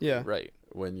 Absolutely. Yeah. Right.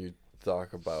 When you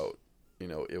talk about,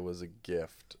 it was a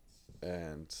gift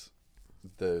and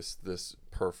this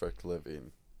perfect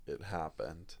living, it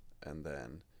happened, and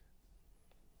then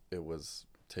it was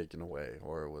taken away,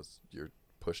 or you're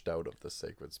pushed out of the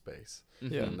sacred space.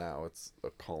 Yeah. And now it's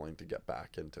a calling to get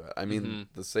back into it. I mean,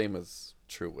 the same is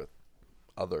true with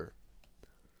other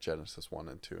Genesis 1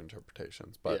 and 2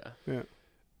 interpretations, but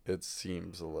it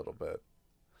seems a little bit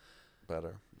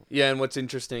better. Yeah, and what's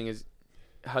interesting is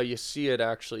how you see it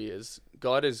actually is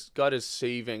God is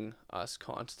saving us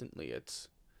constantly. It's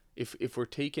if we're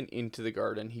taken into the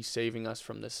garden, he's saving us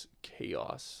from this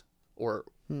chaos or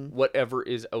whatever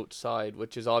is outside,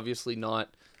 which is obviously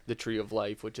not the tree of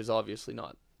life, which is obviously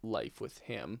not life with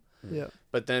him. Yeah.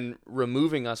 But then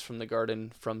removing us from the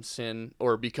garden from sin,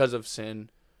 or because of sin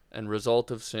and result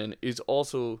of sin, is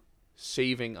also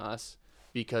saving us,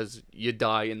 because you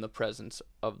die in the presence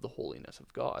of the holiness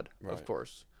of God, of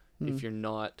course, if you're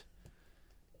not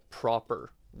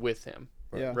proper with him,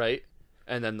 right?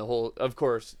 And then the whole, of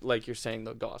course, like you're saying,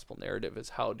 the gospel narrative is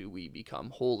how do we become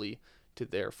holy to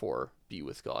therefore be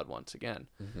with God once again.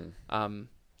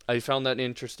 I found that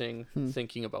interesting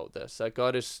thinking about this, that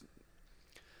God is,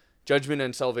 judgment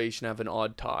and salvation have an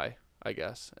odd tie, I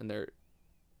guess, and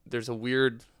there's a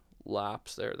weird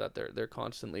lapse there that they're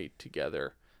constantly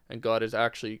together, and God is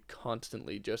actually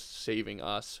constantly just saving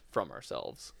us from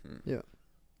ourselves. Yeah.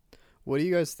 What do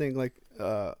you guys think, like,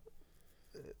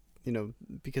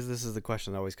 because this is the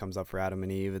question that always comes up for Adam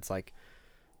and Eve, it's like,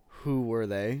 who were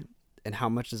they, and how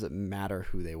much does it matter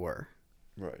who they were?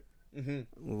 Right.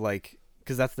 Like,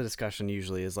 because that's the discussion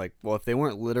usually, is like, well, if they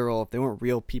weren't literal, if they weren't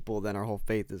real people, then our whole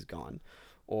faith is gone.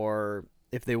 Or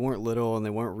if they weren't literal and they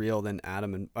weren't real, then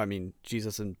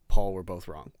Jesus and Paul were both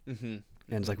wrong. And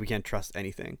it's like, we can't trust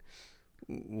anything.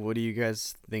 What do you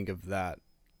guys think of that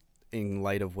in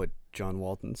light of what John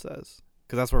Walton says?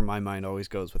 Because that's where my mind always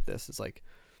goes with this. It's like,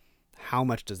 how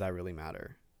much does that really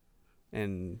matter?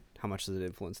 And how much does it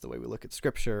influence the way we look at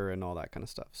scripture and all that kind of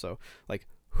stuff? So, like,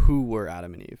 who were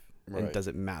Adam and Eve? Right. And does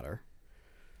it matter?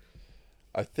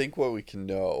 I think what we can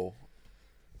know,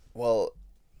 well,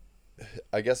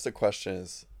 I guess the question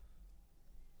is,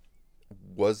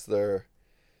 was there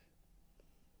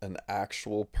an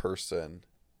actual person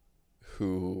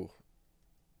who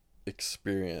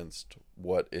experienced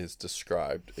what is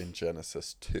described in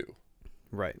Genesis 2?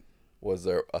 Right. Was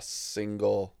there a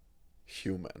single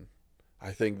human?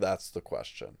 I think that's the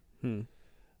question.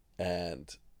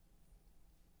 And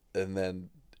then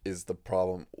is the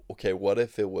problem, okay, what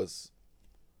if it was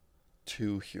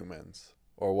 2 humans?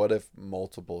 Or what if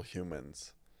multiple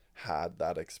humans had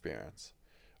that experience?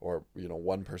 Or,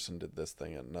 one person did this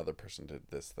thing and another person did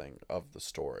this thing of the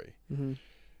story.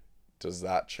 Does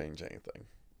that change anything?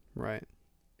 Right.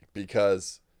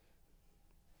 Because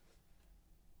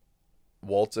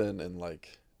Walton and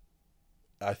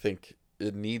I think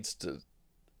it needs to,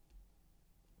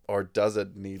 or does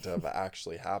it need to have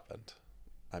actually happened?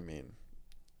 I mean.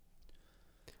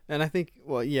 And I think,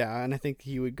 and I think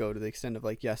he would go to the extent of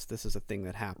yes, this is a thing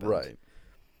that happened. Right.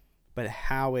 But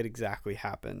how it exactly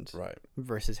happened. Right.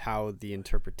 Versus how the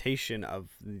interpretation of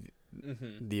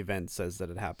the event says that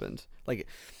it happened.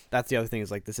 That's the other thing, is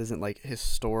this isn't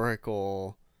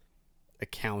historical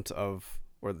account of,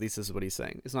 or at least this is what he's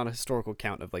saying. It's not a historical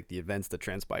account of the events that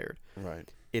transpired.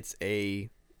 Right. It's a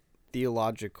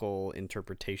theological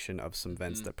interpretation of some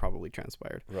events that probably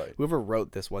transpired. Right. Whoever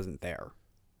wrote this wasn't there.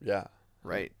 Yeah.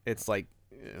 Right. It's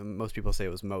most people say it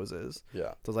was Moses.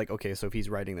 Yeah. So it's okay, so if he's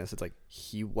writing this, it's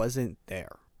he wasn't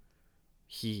there.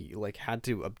 He had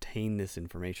to obtain this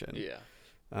information. Yeah.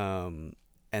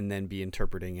 And then be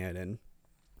interpreting it and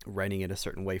writing it a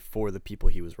certain way for the people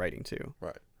he was writing to.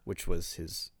 Right. Which was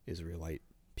his Israelite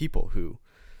people who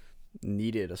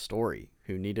needed a story,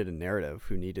 who needed a narrative,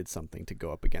 who needed something to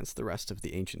go up against the rest of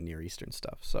the ancient Near Eastern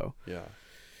stuff. So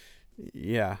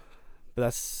yeah, but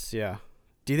that's Do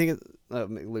you think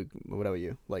Luke? What about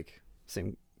you?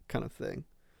 Same kind of thing?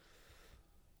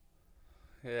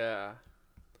 Yeah,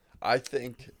 I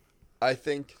think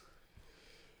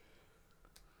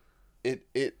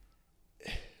it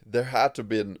there had to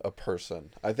be a person.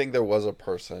 I think there was a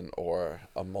person or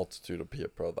a multitude of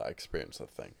people that experienced the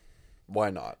thing. Why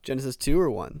not? Genesis 2 or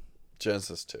 1?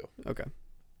 Genesis 2. Okay.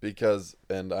 Because,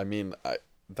 and I mean,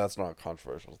 that's not a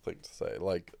controversial thing to say.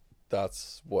 Like,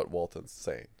 that's what Walton's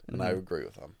saying, and I agree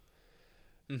with him.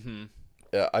 Mm-hmm.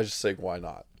 Yeah, I just think, why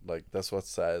not? Like, that's what it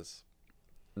says.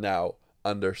 Now,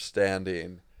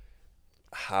 understanding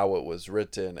how it was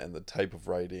written and the type of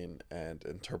writing and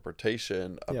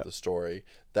interpretation of the story,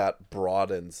 that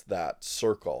broadens that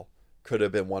circle. Could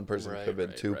have been one person, could have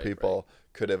been two people,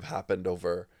 could have happened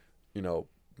over, you know,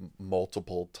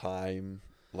 multiple time,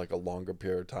 like a longer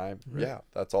period of time. Right. Yeah,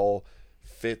 that's all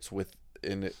fits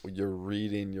within it. You're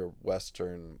reading your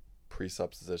Western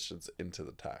presuppositions into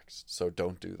the text, so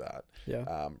don't do that.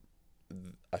 Yeah.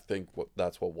 I think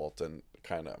that's what Walton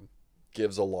kind of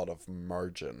gives a lot of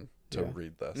margin to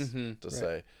read this, to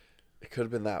say it could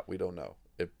have been that, we don't know.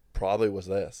 It probably was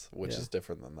this, which is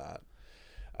different than that.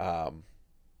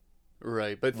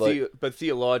 Right, but like, but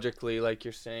theologically, like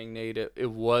you're saying, Nate, it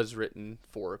was written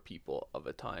for a people of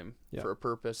a time for a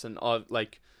purpose, and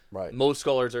most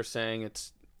scholars are saying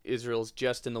Israel's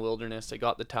just in the wilderness. They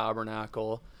got the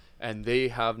tabernacle, and they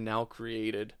have now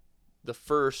created the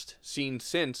first seen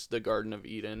since the Garden of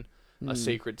Eden, a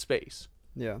sacred space.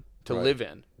 Yeah. To live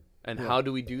in. And how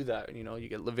do we do that? You know, you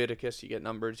get Leviticus, you get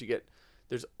Numbers,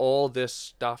 there's all this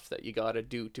stuff that you got to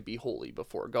do to be holy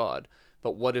before God.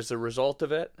 But what is the result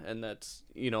of it? And that's,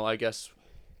 you know, I guess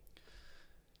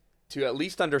to at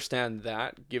least understand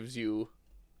that gives you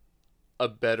a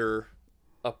better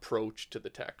approach to the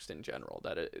text in general,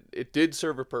 that it did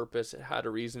serve a purpose. It had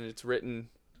a reason. It's written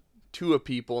to a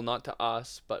people, not to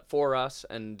us, but for us.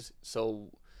 And so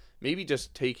maybe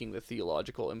just taking the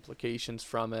theological implications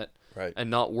from it, and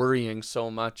not worrying so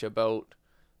much about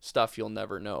stuff you'll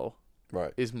never know,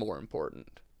 is more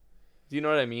important. Do you know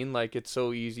what I mean? Like, it's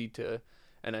so easy to,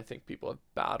 and I think people have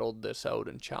battled this out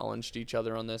and challenged each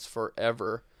other on this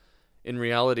forever. In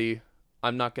reality,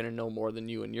 I'm not going to know more than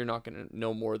you, and you're not going to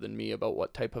know more than me about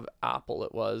what type of apple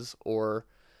it was, or...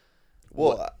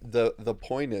 Well, the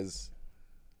point is,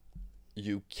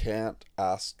 you can't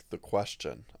ask the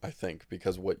question, I think,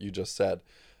 because what you just said,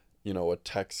 you know, a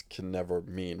text can never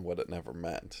mean what it never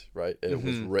meant, right? It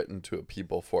was written to a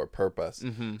people for a purpose.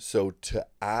 So to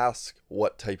ask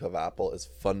what type of apple is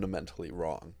fundamentally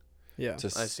wrong. Yeah,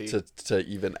 I see. To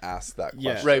even ask that question.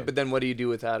 Yeah. Right, but then what do you do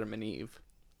with Adam and Eve?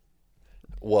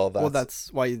 Well,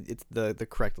 that's why it's the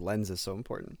correct lens is so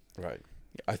important. Right.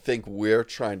 I think we're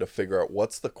trying to figure out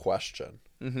what's the question.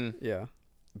 Yeah.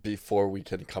 Before we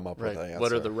can come up with an answer.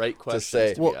 What are the right questions to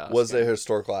say? To be asking? Was it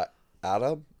historical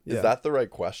Adam? Is that the right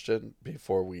question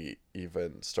before we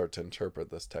even start to interpret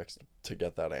this text to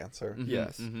get that answer?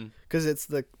 Yes, because it's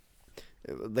the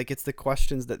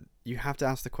questions that you have to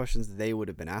ask, the questions they would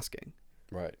have been asking,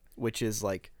 right? Which is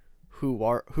like, who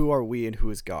are we and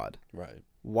who is God? Right.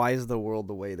 Why is the world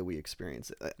the way that we experience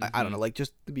it? I don't know, like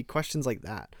just to be questions like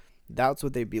that. That's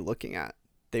what they'd be looking at.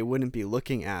 They wouldn't be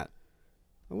looking at,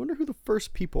 I wonder who the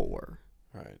first people were,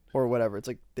 right? Or whatever. It's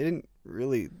like they didn't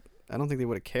really. I don't think they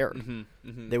would have cared.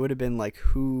 They would have been like,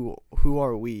 who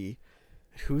are we?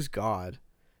 Who's God?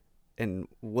 And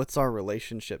what's our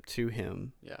relationship to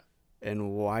him? Yeah.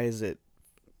 And why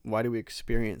do we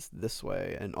experience this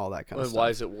way and all that kind of stuff? Why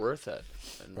is it worth it?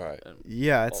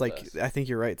 Yeah, it's like, I think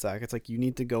you're right, Zach. It's like you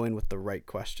need to go in with the right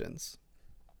questions,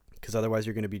 because otherwise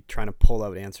you're going to be trying to pull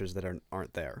out answers that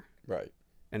aren't there. Right.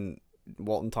 And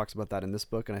Walton talks about that in this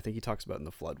book, and I think he talks about it in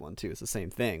the Flood one too. It's the same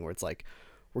thing, where it's like,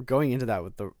 we're going into that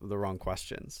with the wrong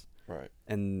questions. Right.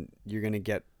 And you're going to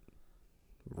get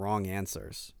wrong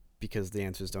answers because the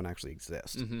answers don't actually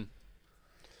exist.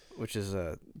 Which is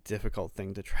a difficult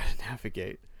thing to try to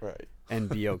navigate. Right. And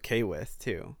be okay with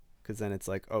too. Because then it's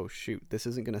like, oh shoot, this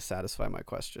isn't going to satisfy my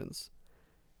questions.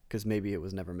 Because maybe it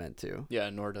was never meant to. Yeah,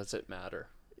 nor does it matter.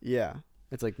 Yeah.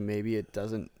 It's like, maybe it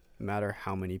doesn't matter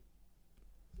how many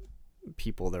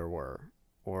people there were.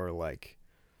 Or like,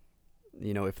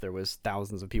 you know, if there was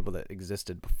thousands of people that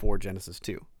existed before Genesis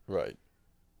 2. Right.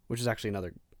 Which is actually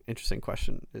another interesting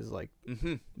question, is like,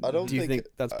 do you think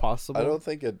that's possible? I don't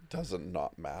think it doesn't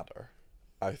not matter.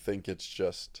 I think it's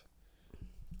just...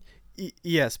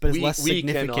 yes, but it's less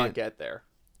significant. We cannot get there.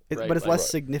 But it's less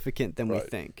significant than we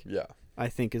think. Yeah. I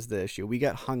think is the issue. We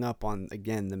get hung up on,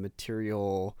 again, the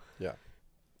material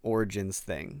origins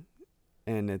thing.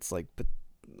 And it's like, but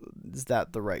is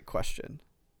that the right question?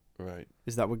 Right.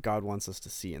 Is that what God wants us to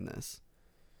see in this?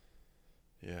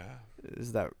 Yeah.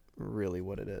 Is that really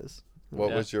what it is?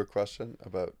 What was your question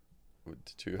about?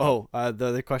 The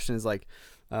other question is like,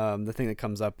 the thing that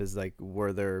comes up is like,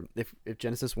 were there, if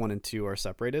Genesis 1 and 2 are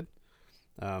separated,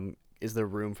 is there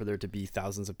room for there to be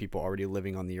thousands of people already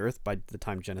living on the earth by the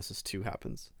time Genesis 2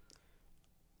 happens?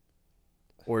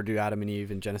 Or do Adam and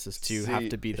Eve in Genesis 2 have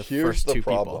to be the first two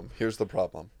people? Here's the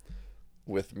problem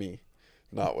with me,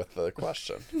 not with the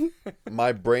question.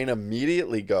 My brain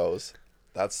immediately goes,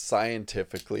 that's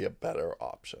scientifically a better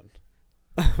option.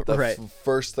 The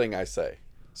first thing I say.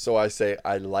 So I say,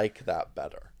 I like that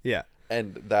better. Yeah.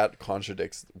 And that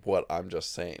contradicts what I'm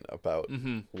just saying about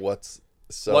what's...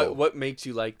 So what makes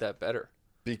you like that better?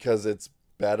 Because it's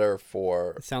better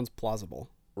for... It sounds plausible.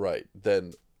 Right.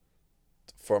 Then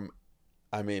from...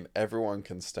 I mean, everyone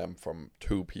can stem from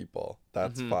two people.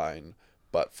 That's fine.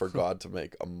 But for God to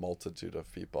make a multitude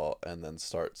of people and then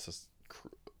start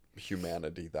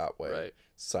humanity that way,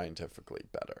 scientifically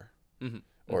better.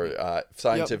 Or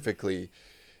scientifically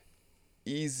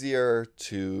easier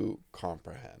to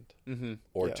comprehend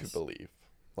or to believe.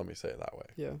 Let me say it that way.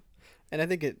 Yeah. And I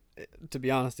think it, to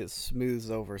be honest, it smooths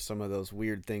over some of those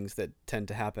weird things that tend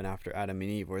to happen after Adam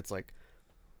and Eve, where it's like,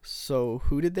 so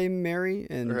who did they marry?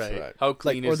 And how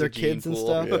clean is or their the kids gene and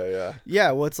pool? stuff?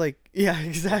 Yeah. Well, it's like, yeah,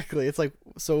 exactly. It's like,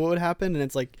 so what would happen? And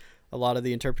it's like a lot of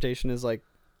the interpretation is like,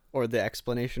 or the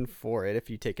explanation for it, if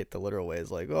you take it the literal way,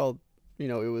 is like, well, it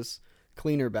was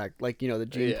cleaner back, like, the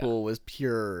gene pool was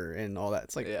pure and all that.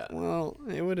 It's like, well,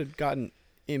 it would have gotten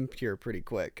impure pretty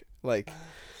quick. Like,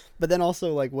 but then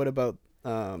also, like, what about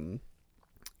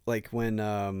like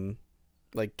when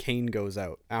like Cain goes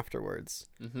out afterwards?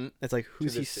 It's like,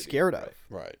 who's he scared of?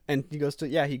 Right. And he goes to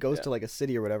to like a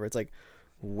city or whatever. It's like,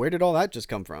 where did all that just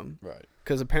come from? Right.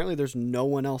 Because apparently there's no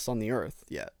one else on the earth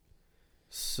yet.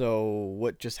 So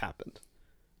what just happened?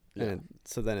 And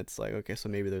so then it's like, okay, so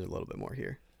maybe there's a little bit more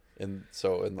here. And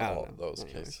so in all of those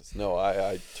cases, no,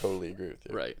 I totally agree with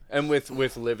you. Right. And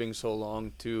with living so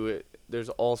long too, there's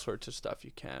all sorts of stuff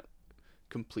you can't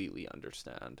completely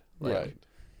understand.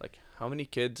 Like how many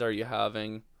kids are you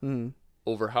having?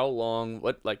 Over how long?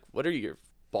 What are your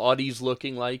bodies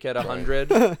looking like at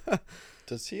 100?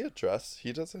 Does he address?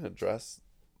 He doesn't address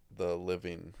the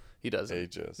living. He doesn't.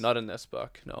 Ages. Not in this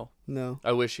book. No.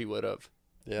 I wish he would have.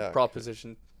 Yeah.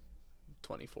 Proposition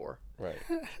 24. Right.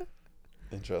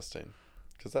 Interesting,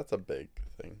 because that's a big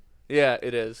thing. Yeah,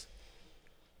 it is.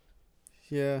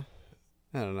 Yeah,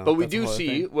 I don't know. But we do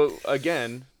see, well,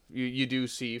 again, you do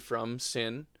see from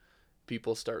sin,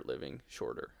 people start living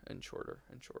shorter and shorter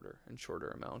and shorter and shorter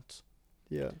amounts.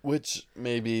 Yeah. Which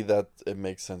maybe that it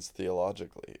makes sense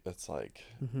theologically. It's like,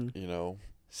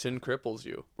 sin cripples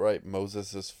you. Right.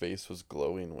 Moses' face was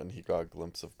glowing when he got a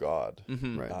glimpse of God.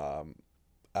 Right.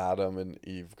 Adam and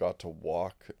Eve got to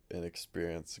walk and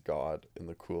experience God in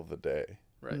the cool of the day.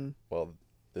 Right. Well,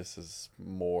 this is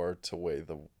more to way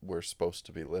we're supposed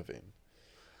to be living.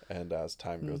 And as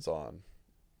time goes on,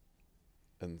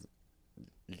 and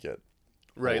you get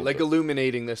older. Like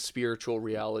illuminating this spiritual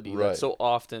reality that's so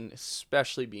often,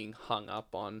 especially being hung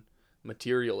up on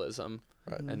materialism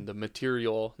and the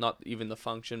material, not even the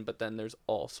function, but then there's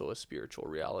also a spiritual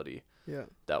reality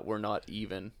that we're not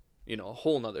even, a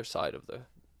whole nother side of the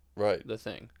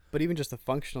thing. But even just the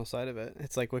functional side of it,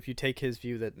 it's like, if you take his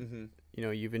view that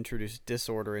you've introduced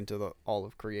disorder into all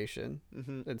of creation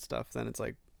and stuff, then it's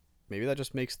like, maybe that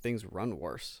just makes things run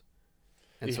worse,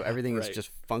 and so everything is just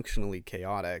functionally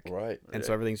chaotic, and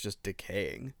so everything's just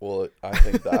decaying. Well, I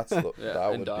think that's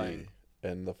that would dying. Be,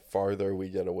 and the farther we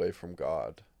get away from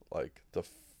God, like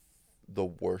the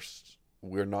worse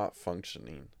we're not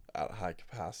functioning at high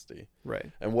capacity.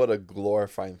 Right. And what a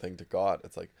glorifying thing to God.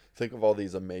 It's like, think of all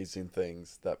these amazing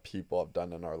things that people have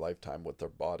done in our lifetime with their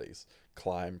bodies.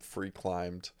 Free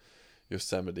climbed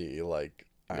Yosemite, like,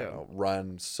 I don't know,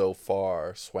 run so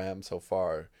far, swam so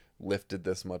far, lifted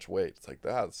this much weight. It's like,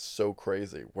 that's so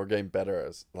crazy. We're getting better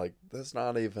as, like, that's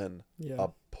not even a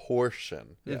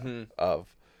portion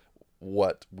of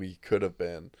what we could have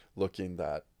been, looking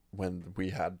that when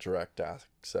we had direct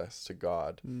access to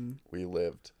God, we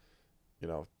lived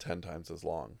 10 times as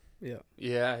long.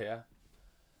 Yeah.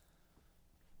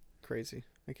 Crazy.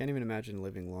 I can't even imagine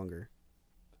living longer.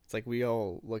 It's like we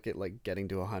all look at like getting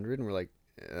to 100 and we're like,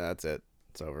 that's it.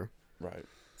 It's over. Right.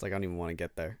 It's like, I don't even want to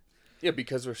get there. Yeah,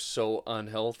 because we're so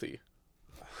unhealthy.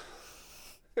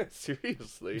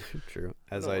 Seriously. True.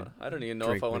 I don't even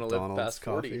know if I want to live past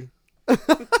 40. I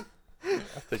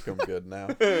think I'm good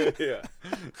now. Yeah.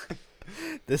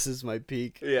 This is my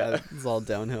peak. Yeah. It's all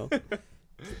downhill.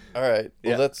 All right.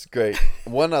 Well, that's great.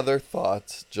 One other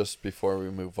thought just before we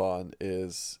move on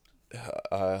is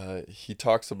he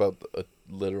talks about a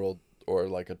literal or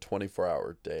like a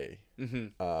 24-hour day.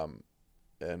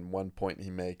 And one point he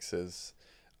makes is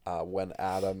when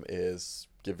Adam is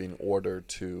giving order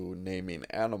to naming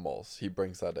animals, he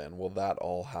brings that in. Well, that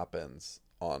all happens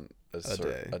on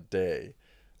a day.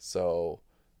 So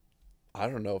I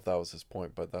don't know if that was his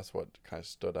point, but that's what kind of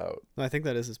stood out. No, I think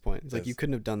that is his point. It's like you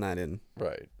couldn't have done that in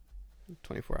right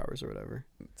 24 hours or whatever.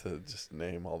 To just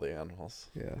name all the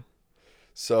animals. Yeah.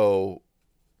 So,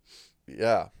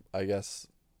 yeah, I guess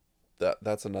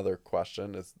that's another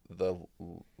question. Is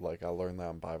I learned that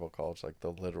in Bible college, like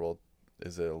the literal,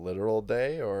 is it a literal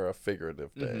day or a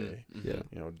figurative day? Mm-hmm. Yeah.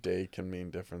 You know, day can mean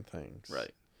different things.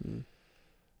 Right. Mm.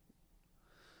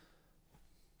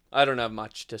 I don't have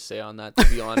much to say on that, to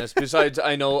be honest. Besides,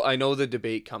 I know the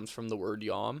debate comes from the word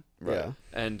yom. Right. Yeah.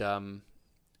 And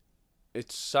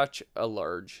it's such a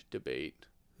large debate.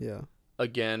 Yeah.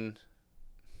 Again,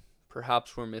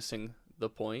 perhaps we're missing the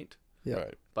point. Yeah.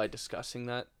 Right. By discussing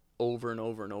that over and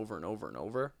over and over and over and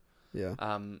over. Yeah.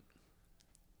 I'm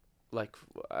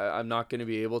not going to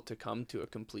be able to come to a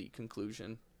complete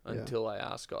conclusion until I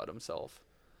ask God himself.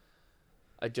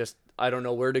 I don't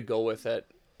know where to go with it.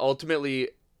 Ultimately,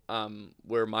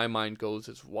 where my mind goes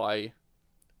is why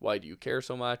do you care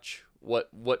so much?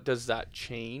 What does that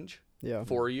change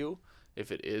for you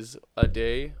if it is a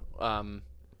day? And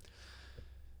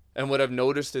what I've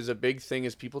noticed is a big thing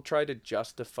is people try to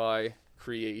justify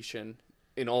creation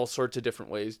in all sorts of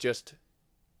different ways, just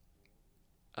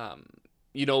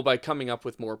by coming up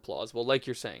with more plausible, like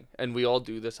you're saying, and we all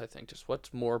do this, I think, just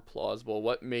what's more plausible,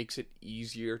 what makes it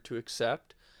easier to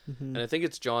accept. Mm-hmm. And I think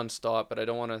it's John Stott, but I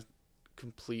don't want to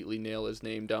completely nail his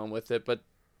name down with it, but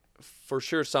for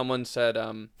sure someone said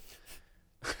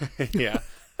yeah,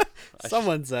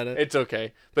 someone said it. It's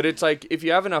okay, but it's like if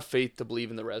you have enough faith to believe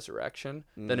in the resurrection,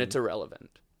 then it's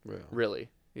irrelevant. Yeah. Really.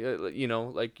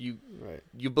 Like you Right.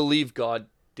 you believe God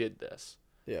did this,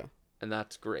 Yeah. and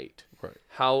that's great. Right.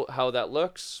 How that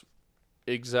looks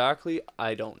exactly,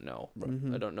 I don't know.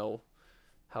 Mm-hmm. I don't know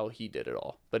how he did it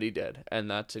all, but he did, and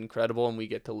that's incredible, and we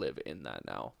get to live in that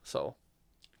now. So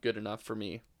good enough for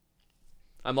me.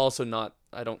 I'm also not,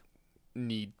 I don't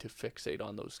need to fixate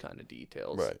on those kind of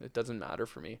details. Right. It doesn't matter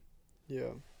for me.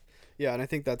 Yeah. Yeah, and I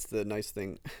think that's the nice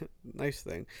thing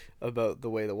about the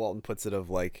way that Walton puts it, of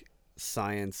like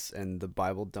science and the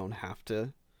Bible don't have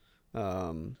to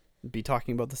be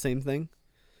talking about the same thing.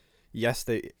 Yes,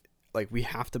 we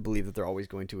have to believe that they're always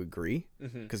going to agree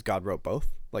because God wrote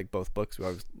both, like both books.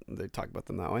 They talk about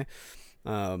them that way.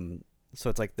 So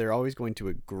it's like they're always going to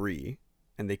agree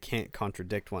and they can't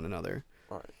contradict one another.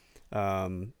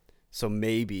 Right. So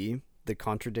maybe the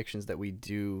contradictions that we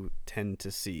do tend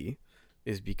to see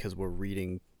is because we're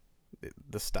reading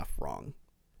the stuff wrong.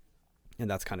 And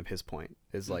that's kind of his point,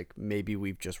 is like maybe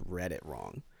we've just read it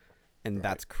wrong. And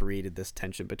that's created this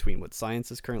tension between what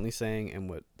science is currently saying and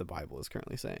what the Bible is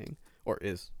currently saying, or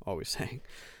is always saying.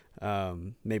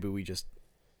 Maybe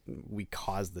we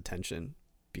cause the tension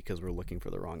because we're looking for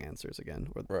the wrong answers again,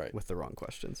 or with the wrong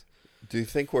questions. Do you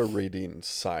think we're reading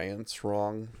science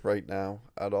wrong right now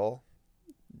at all?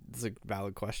 It's a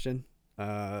valid question.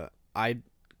 I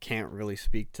can't really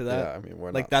speak to that. Yeah, I mean,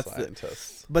 we're like, not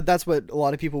scientists. But that's what a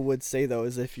lot of people would say, though,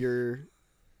 is if you're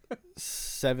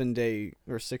 7-day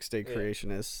or 6-day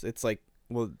creationists, it's like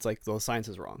science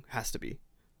is wrong. Has to be.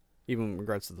 Even in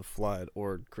regards to the flood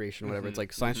or creation, whatever. It's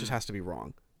like science just has to be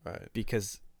wrong. Right.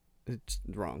 Because it's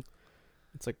wrong.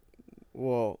 It's like,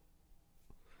 well,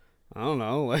 I don't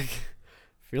know. Like,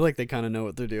 I feel like they kind of know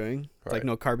what they're doing. It's like,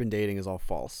 no, carbon dating is all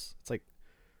false. It's like,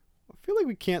 I feel like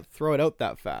we can't throw it out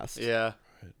that fast. Yeah.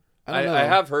 I don't know. I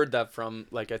have heard that from,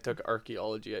 like, I took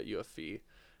archaeology at UFV,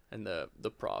 and the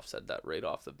prof said that right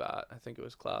off the bat. I think it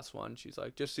was class 1. She's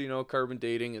like, just so you know, carbon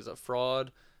dating is a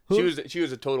fraud. She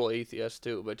was a total atheist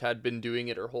too, but had been doing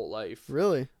it her whole life.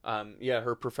 Really? Yeah,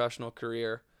 her professional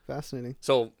career. Fascinating.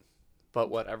 So, but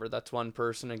whatever. That's one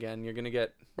person. Again, you're gonna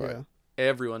get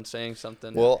everyone saying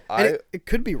something. Well, it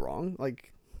could be wrong.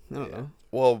 Like, I don't know.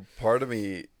 Well, part of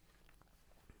me.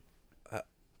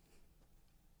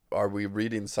 Are we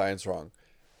reading science wrong?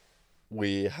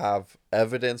 We have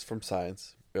evidence from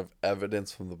science. We have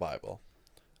evidence from the Bible.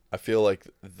 I feel like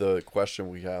the question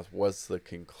we have, what's the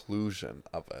conclusion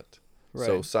of it? Right.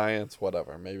 So science,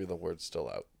 whatever, maybe the word's still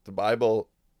out. The Bible,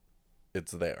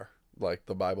 it's there. Like,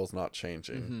 the Bible's not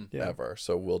changing ever.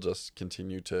 So we'll just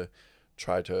continue to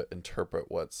try to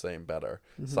interpret what's saying better.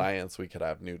 Science, we could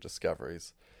have new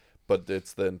discoveries. But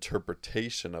it's the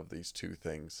interpretation of these two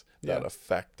things that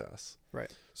affect us.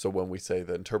 Right. So when we say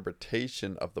the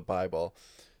interpretation of the Bible,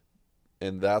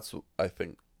 and I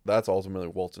think that's ultimately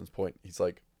Walton's point. He's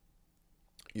like,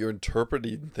 you're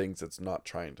interpreting things it's not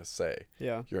trying to say.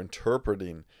 Yeah. You're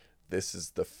interpreting this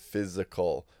is the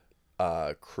physical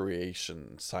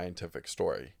creation scientific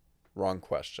story. Wrong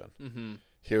question.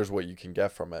 Here's what you can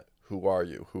get from it. Who are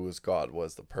you? Who is God? What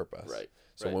is the purpose? Right.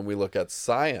 So when we look at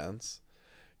science,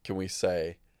 can we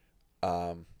say,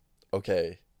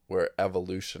 okay, we're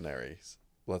evolutionaries.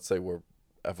 Let's say we're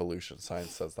evolution.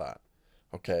 Science says that.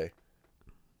 Okay.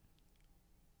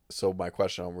 So my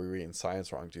question, are we reading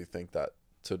science wrong? Do you think that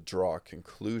to draw a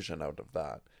conclusion out of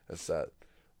that is that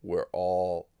we're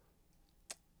all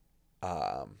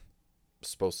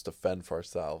supposed to fend for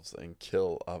ourselves and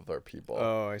kill other people?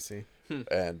 Oh, I see.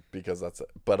 And because that's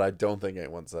it. But I don't think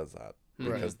anyone says that,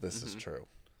 because this is true.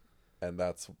 And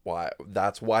that's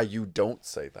why you don't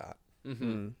say that.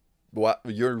 What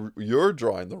you're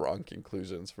drawing the wrong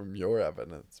conclusions from your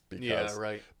evidence, because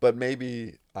but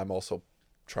maybe I'm also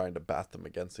trying to bat them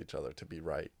against each other to be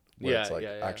right. Where it's like,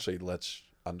 actually, let's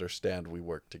understand we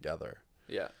work together.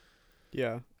 Yeah.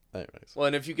 Anyways. Well,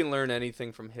 and if you can learn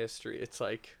anything from history, it's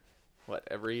like, what,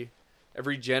 every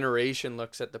generation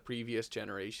looks at the previous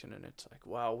generation, and it's like,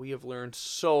 wow, we have learned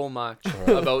so much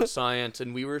about science,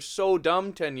 and we were so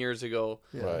dumb 10 years ago.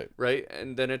 Right?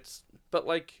 And then but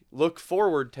like, look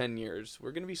forward 10 years.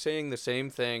 We're going to be saying the same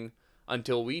thing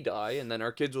until we die, and then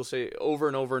our kids will say over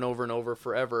and over and over and over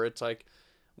forever. It's like,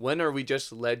 when are we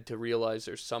just led to realize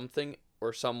there's something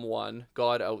or someone,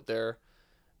 God out there,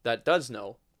 that does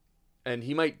know? And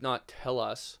he might not tell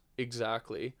us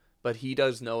exactly, but he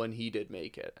does know, and he did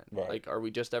make it. Like, are we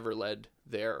just ever led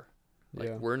there?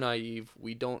 Like, we're naive.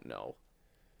 We don't know.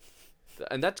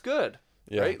 And that's good,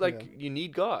 right? Like, you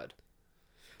need God.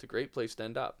 It's a great place to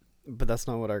end up. But that's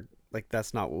not what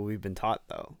that's not what we've been taught,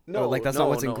 though. No, like, that's not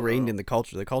what's ingrained in the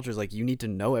culture. The culture is like, you need to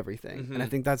know everything. And I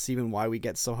think that's even why we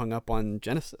get so hung up on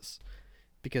Genesis,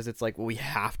 because it's like, well, we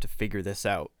have to figure this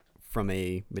out from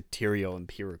a material,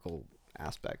 empirical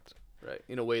aspect. Right,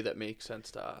 in a way that makes sense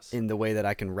to us. In the way that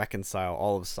I can reconcile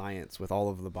all of science with all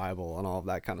of the Bible and all of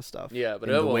that kind of stuff. Yeah, but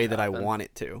in the way that I want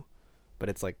it to. But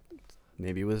it's like,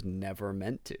 maybe it was never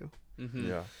meant to.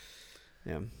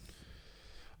 Yeah.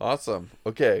 Awesome.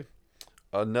 Okay.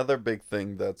 Another big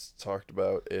thing that's talked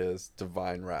about is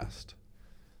divine rest.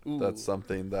 Ooh. That's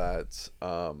something that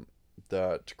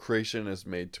that creation is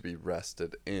made to be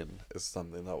rested in, is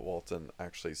something that Walton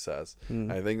actually says.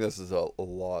 I think this is a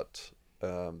lot.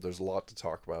 There's a lot to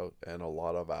talk about, and a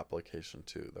lot of application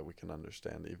too that we can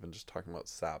understand, even just talking about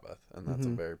Sabbath, and that's a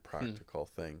very practical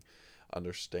thing,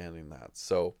 understanding that.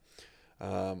 So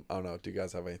I don't know, do you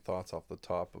guys have any thoughts off the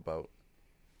top about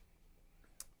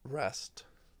rest?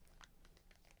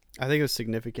 I think it was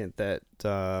significant that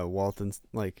Walton's,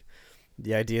 like,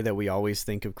 the idea that we always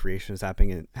think of creation as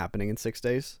happening in 6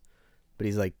 days, but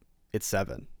he's like, it's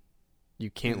 7. You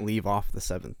can't leave off the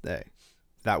 7th day.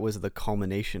 That was the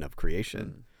culmination of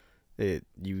creation.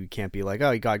 You can't be like,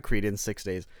 oh, God created in 6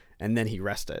 days and then he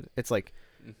rested. It's like,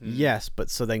 yes, but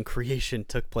so then creation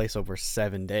took place over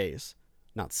 7 days,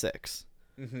 not 6.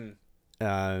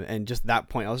 And just that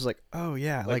point, I was like, oh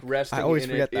yeah, like resting I always in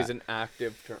forget it that. is an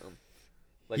active term.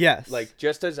 Like, yes, like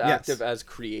just as active as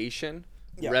creation,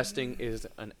 resting is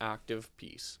an active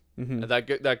piece. And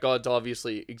that God's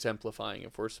obviously exemplifying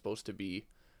if we're supposed to be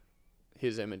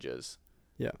his images.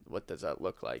 Yeah. What does that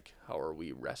look like? How are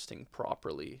we resting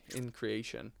properly in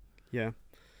creation? Yeah.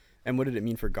 And what did it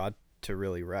mean for God to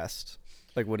really rest?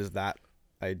 Like, what does that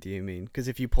idea mean? Because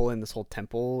if you pull in this whole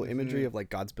temple imagery of like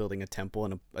God's building a temple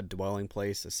and a dwelling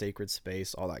place, a sacred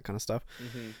space, all that kind of stuff,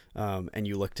 and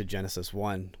you look to Genesis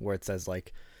 1 where it says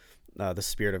like the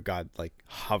Spirit of God like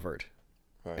hovered,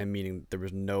 and meaning there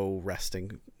was no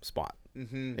resting spot.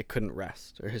 It couldn't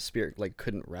rest, or his spirit like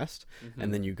couldn't rest.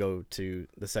 And then you go to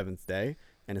the 7th day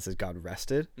and it says God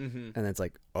rested, and it's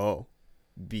like, oh,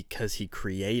 because he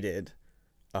created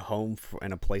a home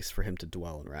and a place for him to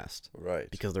dwell and rest,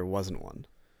 because there wasn't one.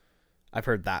 I've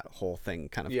heard that whole thing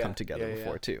kind of come together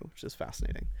before too, which is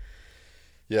fascinating.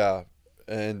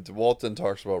 And Walton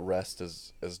talks about rest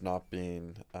as not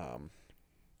being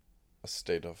a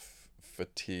state of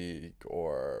fatigue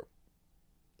or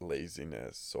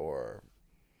laziness, or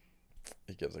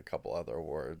he gives a couple other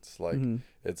words, like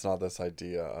it's not this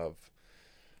idea of,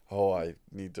 oh, I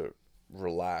need to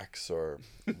relax or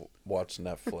watch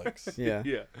Netflix.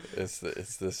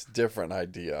 It's this different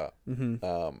idea.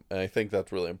 And I think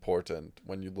that's really important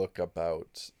when you look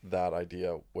about that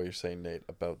idea, what you're saying, Nate,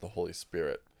 about the Holy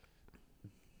Spirit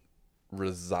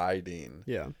residing,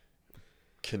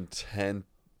 content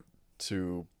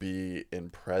to be in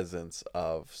presence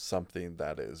of something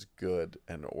that is good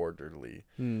and orderly.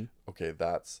 Okay,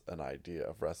 that's an idea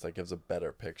of rest that gives a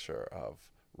better picture of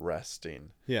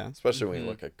resting. Especially when you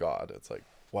look at God, it's like,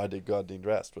 why did God need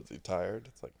rest? Was he tired?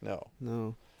 It's like,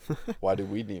 no. Why do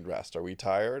we need rest? Are we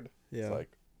tired? It's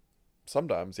like,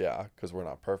 sometimes, because we're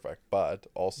not perfect, but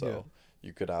also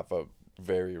you could have a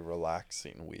very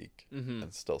relaxing week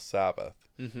and still Sabbath.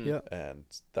 And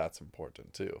that's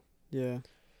important too.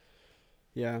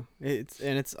 Yeah,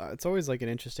 it's always like an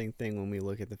interesting thing when we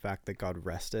look at the fact that God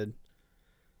rested.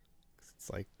 It's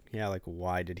like, yeah, like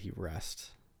why did he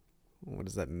rest? What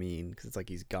does that mean? Because it's like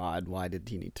he's God. Why did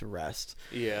he need to rest?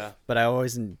 Yeah. But I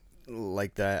always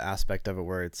like the aspect of it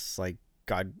where it's like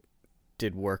God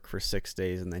did work for 6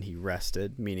 days and then he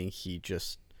rested, meaning he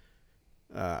just.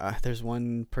 There's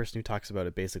one person who talks about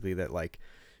it basically that like,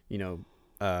 you know,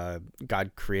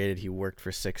 God created, he worked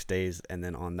for 6 days, and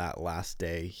then on that last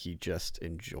day he just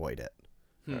enjoyed it.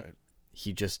 Right.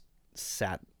 He just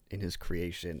sat in his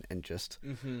creation and just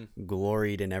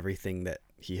gloried in everything that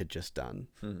he had just done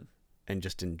and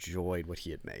just enjoyed what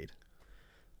he had made.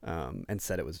 And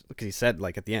said it was, because he said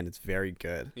like at the end, it's very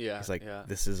good. Yeah. He's like,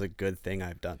 this is a good thing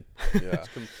I've done. Yeah. It's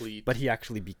complete. But he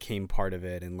actually became part of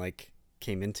it and like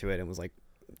came into it and was like,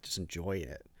 just enjoy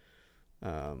it.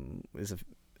 Is an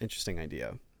interesting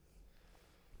idea.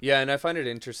 Yeah, and I find it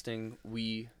interesting.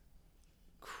 We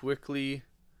quickly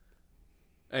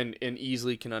and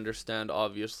easily can understand,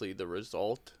 obviously, the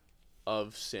result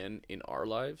of sin in our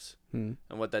lives and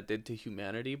what that did to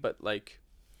humanity. But, like,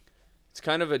 it's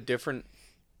kind of a different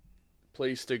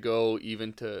place to go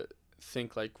even to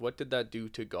think, like, what did that do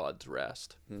to God's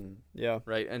rest? Yeah.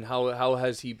 Right? And how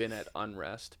has he been at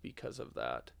unrest because of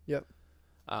that? Yep.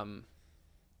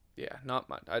 Yeah, not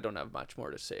much. I don't have much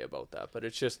more to say about that, but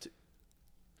it's just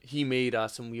he made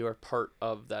us and we are part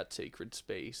of that sacred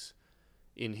space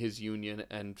in his union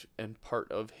and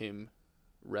part of him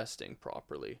resting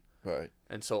properly. Right.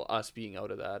 And so us being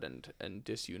out of that and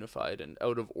disunified and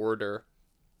out of order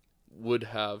would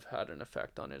have had an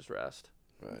effect on his rest.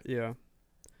 Right. Yeah.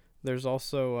 There's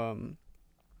also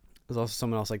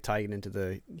someone else like tying it into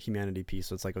the humanity piece.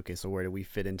 So it's like, okay, so where do we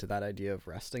fit into that idea of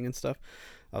resting and stuff?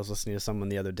 I was listening to someone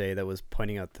the other day that was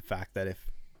pointing out the fact that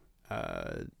if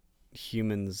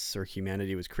humans or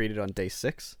humanity was created on day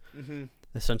 6,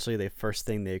 essentially the first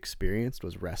thing they experienced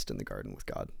was rest in the garden with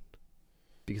God,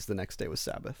 because the next day was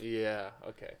Sabbath. Yeah,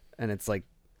 okay. And it's like,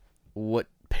 what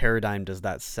paradigm does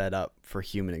that set up for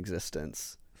human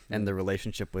existence and the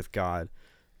relationship with God,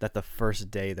 that the first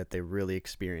day that they really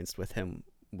experienced with him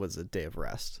was a day of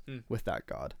rest with that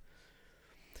God,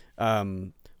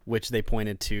 which they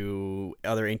pointed to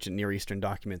other ancient Near Eastern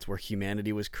documents where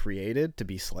humanity was created to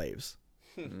be slaves,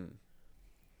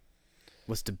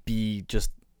 was to be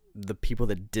just the people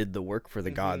that did the work for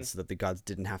the gods, so that the gods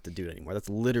didn't have to do it anymore. That's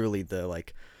literally the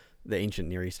ancient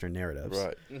Near Eastern narratives.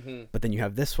 Right. But then you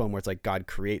have this one where it's like God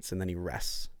creates and then he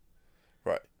rests.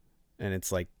 Right. And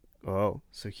it's like, oh,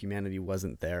 so humanity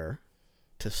wasn't there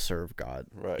to serve God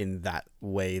in that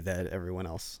way that everyone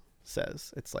else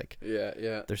says. It's like,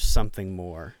 there's something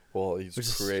more. Well,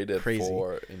 he's created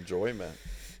for enjoyment.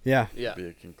 Yeah. To be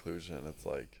a conclusion. It's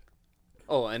like,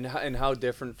 oh, and how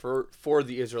different for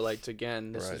the Israelites,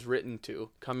 again, this is written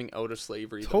to, coming out of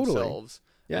slavery themselves.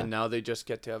 Yeah. And now they just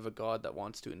get to have a God that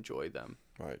wants to enjoy them.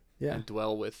 Right. Yeah. And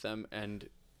dwell with them and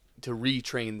to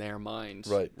retrain their minds.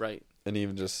 Right. Right. And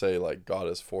even just say, like, God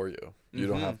is for you. You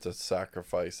don't have to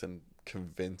sacrifice and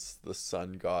convince the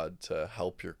sun god to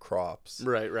help your crops.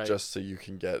 Right. Just so you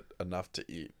can get enough to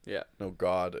eat. Yeah. No,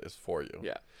 God is for you.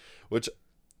 Yeah. Which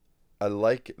I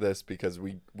like this because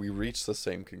we reach the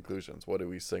same conclusions. What do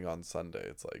we sing on Sunday?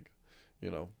 It's like,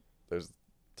 you know, there's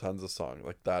tons of songs.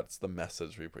 Like, that's the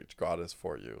message we preach. God is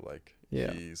for you. Like,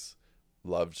 he's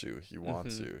loves you. He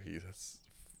wants you. He's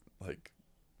like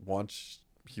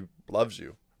he loves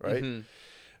you. Right.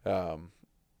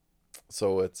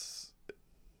 So it's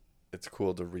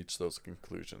cool to reach those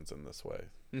conclusions in this way.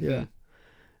 Yeah.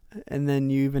 And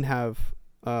then you even have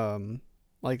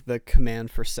like the command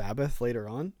for Sabbath later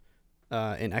on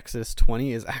in Exodus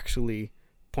 20 is actually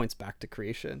points back to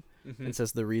creation and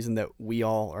says the reason that we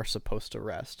all are supposed to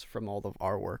rest from all of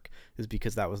our work is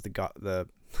because that was the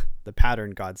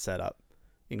pattern God set up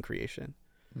in creation.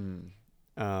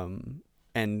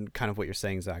 And kind of what you're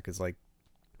saying, Zach, is like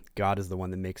God is the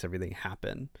one that makes everything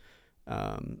happen,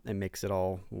 and makes it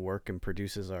all work and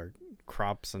produces our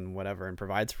crops and whatever and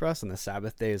provides for us. And the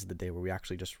Sabbath day is the day where we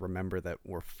actually just remember that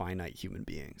we're finite human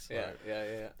beings. Yeah.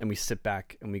 And we sit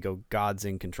back and we go, God's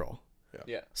in control.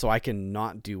 Yeah. So I can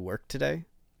not do work today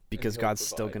because God's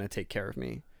still going to take care of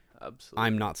me. Absolutely.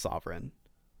 I'm not sovereign.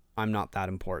 I'm not that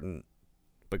important,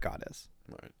 but God is.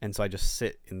 Right. And so I just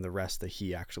sit in the rest that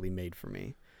he actually made for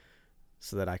me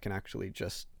so that I can actually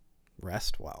just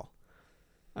rest well.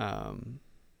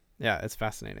 Yeah, it's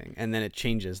fascinating. And then it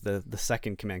changes the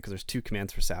second command, because there's 2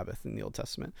 commands for Sabbath in the Old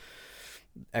Testament.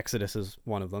 Exodus is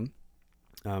one of them.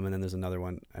 And then there's another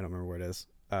one. I don't remember where it is.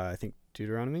 I think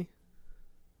Deuteronomy.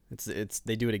 It's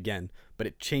they do it again, but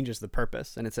it changes the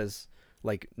purpose. And it says,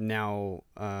 like, now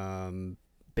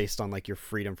based on like your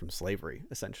freedom from slavery,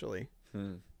 essentially.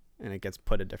 And it gets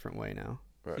put a different way now.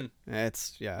 Right.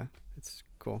 It's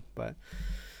cool, but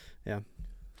yeah.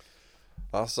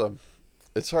 Awesome.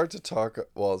 It's hard to talk.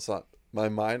 Well, it's not. My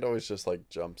mind always just like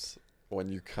jumps when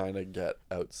you kind of get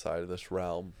outside of this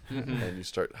realm and you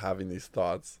start having these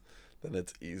thoughts. Then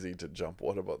it's easy to jump.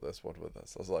 What about this? What about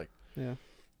this? I was like,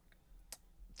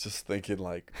 just thinking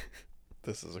like,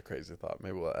 this is a crazy thought.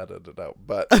 Maybe we'll edit it out.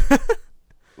 But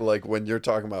like when you're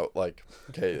talking about like,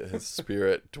 okay, his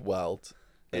spirit dwelt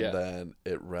and then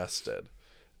it rested.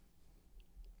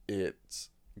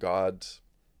 God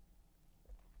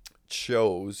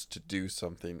chose to do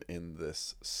something in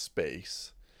this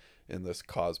space, in this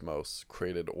cosmos,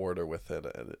 created order within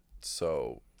it.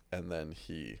 So, and then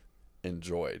he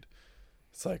enjoyed.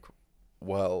 It's like,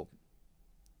 well,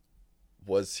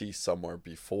 was he somewhere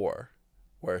before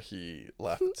where he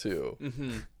left too?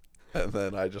 And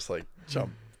then I just like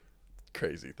jump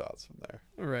crazy thoughts from there.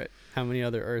 Right. How many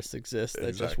other Earths exist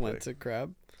that just went to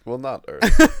crab? Well, not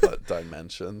Earth, but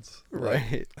dimensions.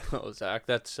 Right. Oh, Zach,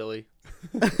 that's silly.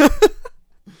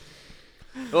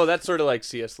 Oh, that's sort of like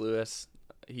C.S. Lewis.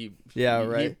 He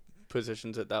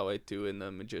positions it that way too in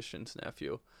The Magician's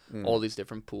Nephew. All these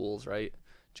different pools, right?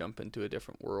 Jump into a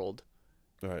different world.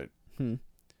 Right.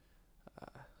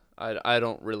 I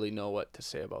don't really know what to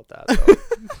say about that, though.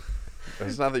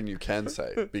 There's nothing you can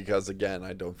say because, again,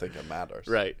 I don't think it matters.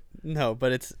 Right. No,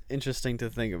 but it's interesting to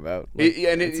think about. Like,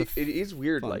 it is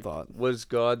weird. Like, thought. Was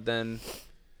God then,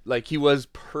 like, he was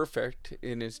perfect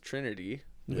in his Trinity.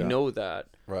 We know that.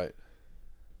 Right.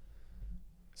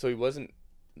 So he wasn't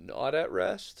not at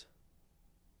rest,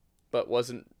 but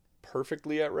wasn't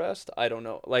perfectly at rest. I don't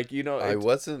know. Like, you know,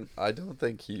 I don't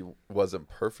think he wasn't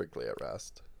perfectly at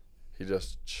rest. He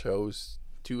just chose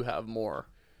to have more.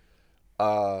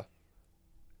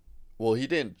 Well, he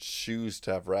didn't choose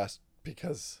to have rest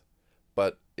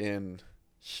but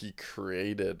he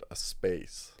created a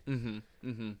space.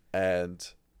 And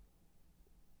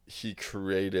he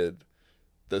created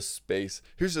the space.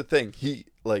 Here's the thing.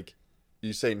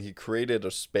 You're saying he created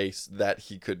a space that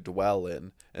he could dwell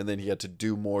in, and then he had to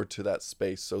do more to that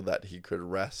space so that he could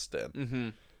rest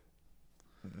in.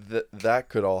 That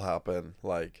could all happen.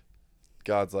 Like,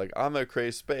 God's like, I'm going to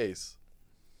create space,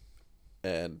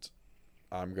 and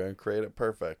I'm going to create it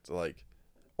perfect. Like,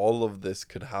 all of this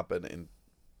could happen in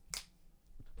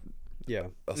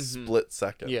a split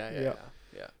second. Yeah.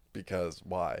 Because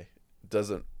why?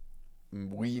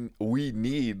 We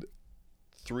need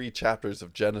 3 chapters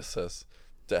of Genesis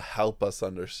to help us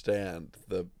understand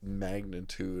the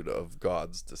magnitude of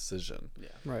God's decision. Yeah.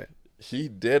 Right. He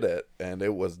did it, and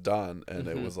it was done, and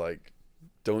it was like,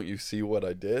 don't you see what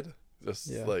I did?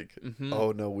 Just like,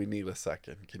 oh no, we need a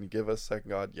second. Can you give us a second,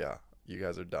 God? Yeah, you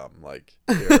guys are dumb. Like,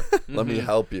 here, let me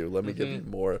help you. Let me give you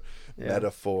more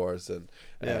metaphors, and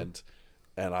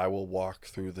I will walk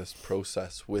through this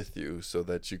process with you so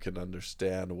that you can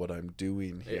understand what I'm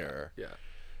doing here. Yeah.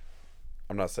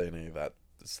 I'm not saying any of that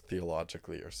is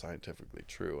theologically or scientifically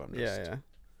true. I'm just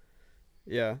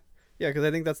Yeah, because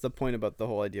I think that's the point about the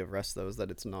whole idea of rest, though, is that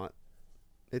it's not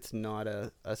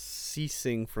a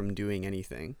ceasing from doing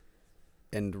anything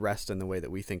and rest in the way that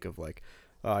we think of, like,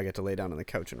 oh, I get to lay down on the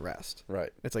couch and rest. Right.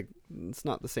 It's like, it's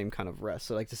not the same kind of rest.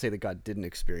 So, like, to say that God didn't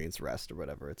experience rest or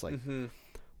whatever, it's like,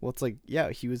 well, it's like, yeah,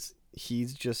 he's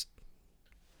just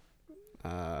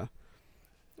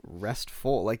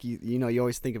restful. Like, you know, you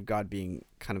always think of God being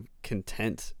kind of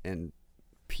content and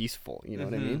peaceful, you know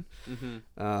what I mean?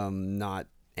 Not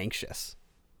anxious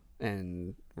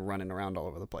and running around all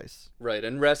over the place. Right.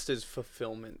 And rest is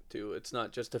fulfillment too. It's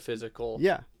not just a physical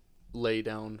lay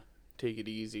down, take it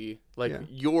easy. Like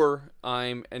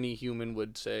any human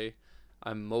would say,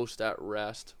 I'm most at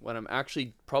rest when I'm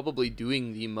actually probably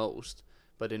doing the most,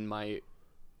 but in my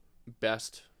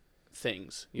best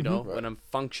things, you know, when I'm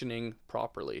functioning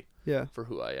properly for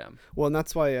who I am. Well, and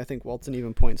that's why I think Walton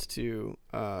even points to,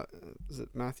 is it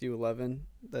Matthew 11?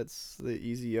 That's the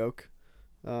easy yoke.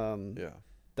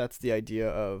 That's the idea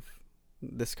of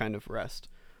this kind of rest,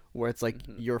 where it's like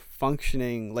you're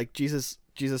functioning, like Jesus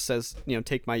says, you know,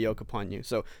 take my yoke upon you.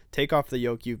 So take off the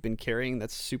yoke you've been carrying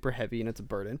that's super heavy and it's a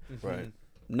burden. Right.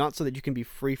 Not so that you can be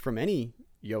free from any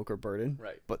yoke or burden,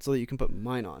 but so that you can put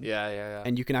mine on. Yeah.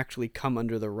 And you can actually come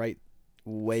under the right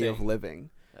way of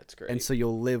living. That's great. And so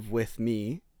you'll live with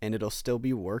me, and it'll still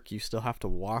be work. You still have to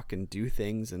walk and do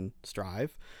things and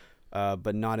strive,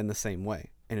 but not in the same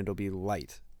way. And it'll be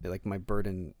light. Like, my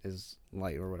burden is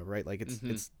light or whatever, right? Like,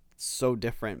 it's so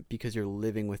different because you're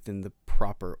living within the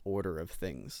proper order of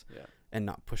things and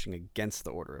not pushing against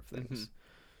the order of things,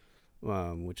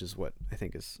 which is what I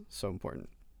think is so important.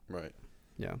 Right.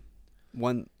 Yeah.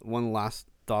 one last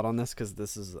thought on this, because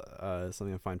this is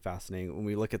something I find fascinating when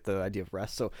we look at the idea of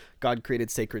rest. So God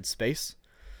created sacred space,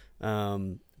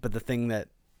 but the thing that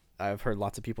I've heard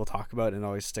lots of people talk about and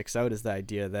always sticks out is the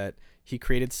idea that he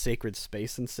created sacred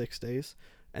space in 6 days,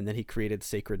 and then he created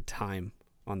sacred time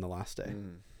on the last day.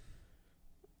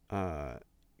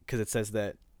 Because it says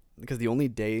that, because the only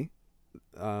day,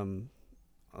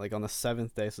 like on the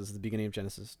 7th day, so this is the beginning of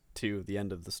Genesis 2, the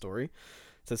end of the story,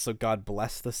 it says, so God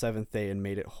blessed the 7th day and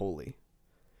made it holy.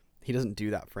 He doesn't do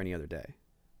that for any other day.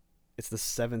 It's the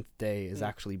 7th day is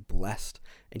actually blessed,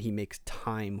 and he makes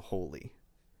time holy,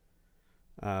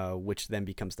 which then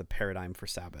becomes the paradigm for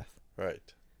Sabbath.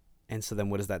 Right. And so then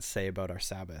what does that say about our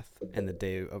Sabbath and the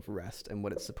day of rest and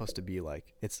what it's supposed to be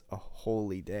like? It's a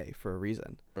holy day for a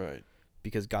reason. Right.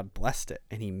 Because God blessed it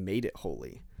and he made it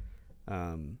holy.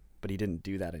 But he didn't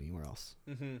do that anywhere else.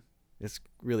 Mm-hmm. It's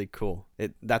really cool.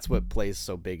 That's what plays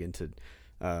so big into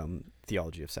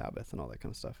theology of Sabbath and all that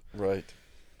kind of stuff. Right.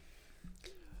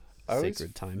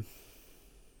 Sacred time.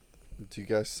 Do you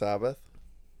guys Sabbath?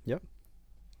 Yep.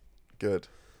 Good.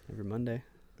 Every Monday.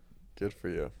 Good for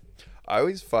you. I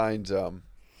always find, I'm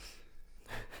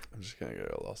just going to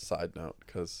get a little side note,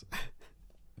 because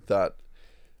that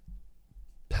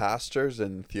pastors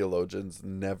and theologians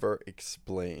never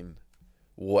explain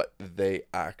what they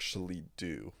actually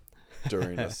do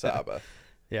during the Sabbath.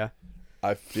 Yeah.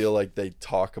 I feel like they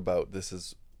talk about, this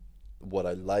is what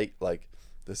I like,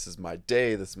 this is my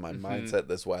day, this is my mindset,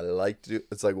 this is what I like to do.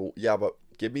 It's like, well, yeah, but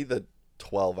give me the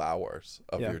 12 hours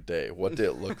of your day. What did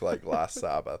it look like last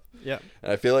Sabbath? Yeah.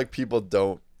 And I feel like people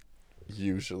don't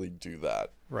usually do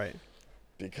that. Right.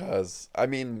 Because, I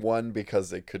mean, one,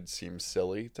 because it could seem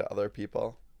silly to other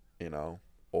people,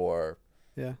 or...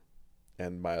 Yeah.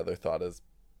 And my other thought is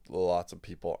lots of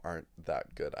people aren't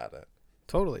that good at it.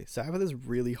 Totally. Sabbath is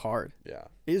really hard. Yeah.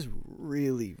 It is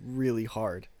really, really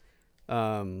hard.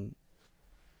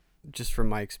 Just from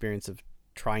my experience of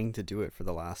trying to do it for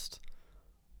the last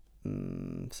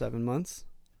 7 months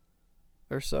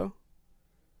or so.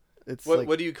 It's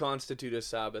what do you constitute as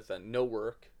Sabbath then? No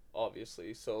work,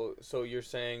 obviously. So you're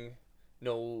saying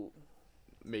no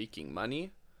making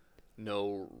money,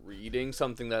 no reading,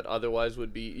 something that otherwise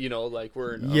would be, like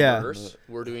we're in a verse,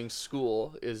 we're doing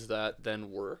school. Is that then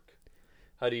work?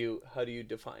 How do you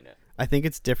define it? I think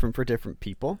it's different for different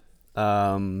people.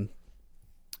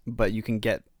 But you can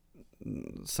get,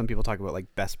 some people talk about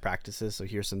like best practices, so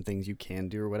here's some things you can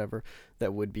do or whatever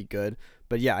that would be good.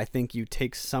 But yeah, I think you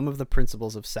take some of the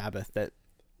principles of Sabbath that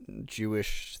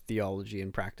Jewish theology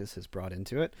and practice has brought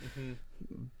into it,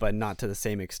 but not to the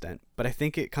same extent. But I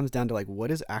think it comes down to like,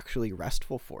 what is actually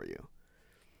restful for you?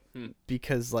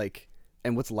 Because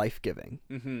and what's life-giving,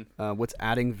 what's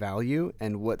adding value,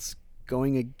 and what's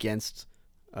going against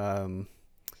the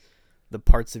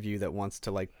parts of you that wants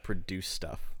to like produce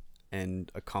stuff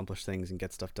and accomplish things and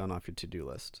get stuff done off your to-do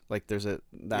list. Like there's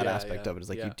that aspect of it is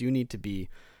like, you do need to be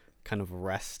kind of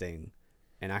resting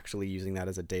and actually using that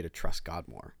as a day to trust God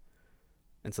more.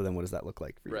 And so then what does that look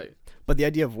like for you? Right. But the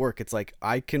idea of work, it's like,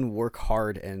 I can work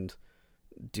hard and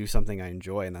do something I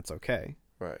enjoy, and that's okay.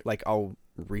 Right. Like I'll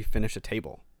refinish a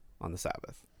table on the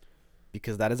Sabbath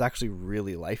because that is actually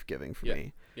really life-giving for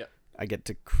me. Yeah. I get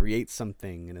to create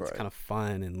something and it's kind of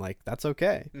fun, and like, that's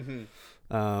okay.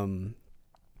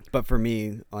 But for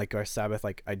me, like our Sabbath,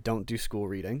 like I don't do school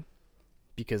reading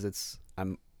because it's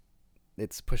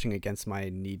pushing against my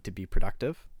need to be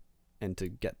productive and to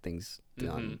get things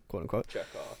done, quote unquote. Check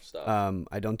off stuff.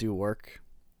 I don't do work.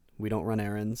 We don't run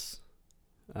errands.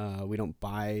 We don't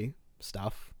buy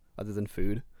stuff other than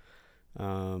food.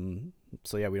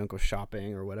 So yeah, we don't go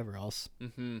shopping or whatever else.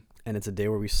 And it's a day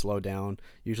where we slow down,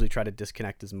 usually try to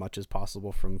disconnect as much as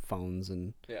possible from phones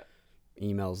and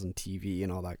emails and TV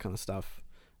and all that kind of stuff.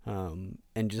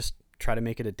 And just try to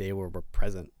make it a day where we're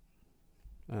present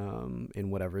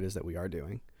in whatever it is that we are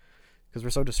doing, because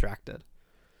we're so distracted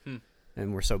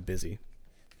and we're so busy.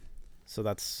 So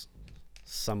that's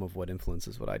some of what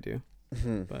influences what I do.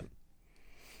 But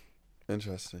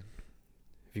interesting.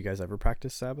 Have you guys ever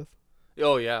practiced Sabbath?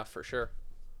 Oh yeah, for sure.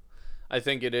 I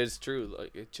think it is true.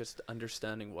 Like, it's just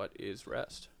understanding what is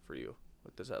rest for you.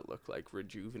 What does that look like?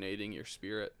 Rejuvenating your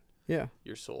spirit,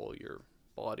 your soul, your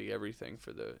body, everything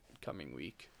for the coming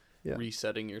week.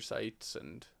 Resetting your sights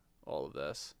and all of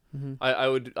this. I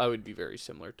would be very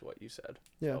similar to what you said.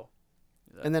 So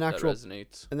and then that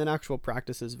resonates. And then actual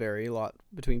practices vary a lot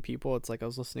between people. It's like I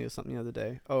was listening to something the other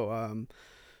day.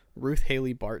 Ruth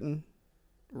Haley Barton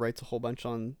writes a whole bunch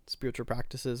on spiritual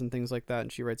practices and things like that,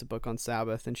 and she writes a book on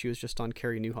Sabbath, and she was just on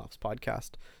Carrie Nieuwhoff's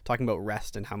podcast talking about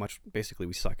rest and how much basically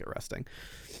we suck at resting.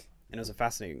 And it was a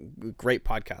fascinating, great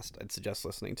podcast. I'd suggest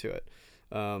listening to it.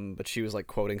 But she was like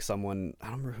quoting someone, I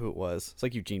don't remember who it was. It's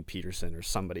like Eugene Peterson or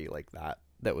somebody like that.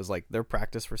 That was like their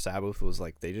practice for Sabbath was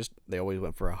like they always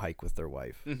went for a hike with their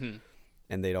wife,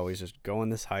 and they'd always just go on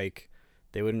this hike.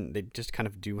 They'd just kind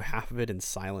of do half of it in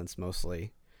silence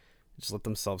mostly, just let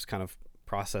themselves kind of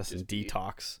process and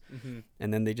detox,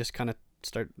 and then they just kind of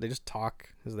they just talk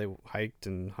as they hiked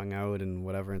and hung out and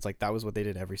whatever. And it's like that was what they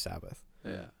did every Sabbath.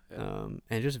 And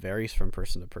it just varies from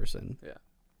person to person.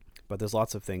 But there's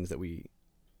lots of things that we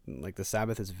like. The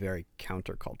Sabbath is very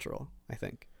countercultural, I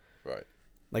think. Right.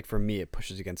 Like for me, it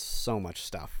pushes against so much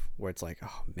stuff where it's like,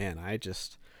 oh man, I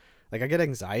get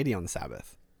anxiety on the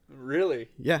Sabbath. Really?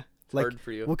 Yeah. It's hard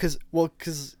for you. Well,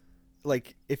 cause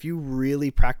like if you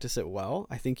really practice it well,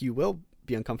 I think you will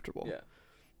be uncomfortable. Yeah.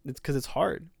 It's because it's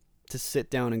hard to sit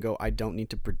down and go, I don't need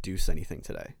to produce anything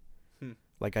today.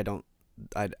 Like I don't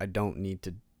need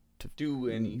to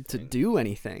do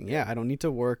anything. Yeah. I don't need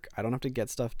to work. I don't have to get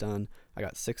stuff done. I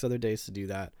got 6 other days to do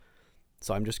that.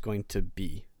 So I'm just going to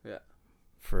be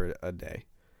for a day.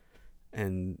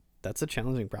 And that's a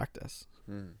challenging practice.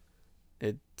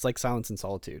 It's like silence and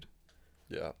solitude.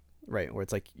 Yeah. Right. Where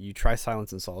it's like you try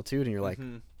silence and solitude and you're like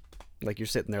you're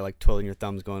sitting there like twiddling your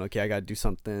thumbs going, okay, I got to do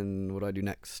something. What do I do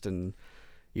next? And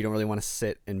you don't really want to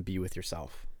sit and be with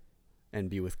yourself and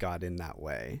be with God in that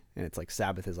way. And it's like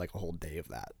Sabbath is like a whole day of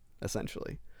that,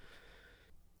 essentially.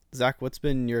 Zach, what's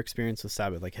been your experience with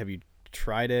Sabbath? Like, have you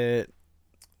tried it?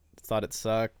 Thought it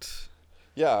sucked?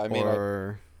 Yeah,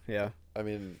 I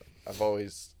mean, I've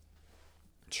always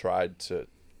tried to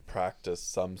practice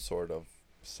some sort of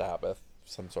Sabbath,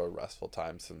 some sort of restful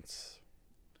time since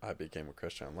I became a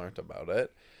Christian and learned about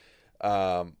it.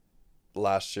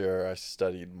 Last year I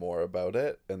studied more about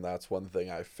it, and that's one thing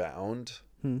I found,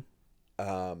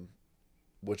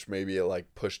 which maybe it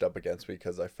like pushed up against me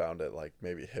because I found it like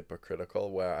maybe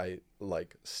hypocritical, where I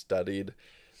like studied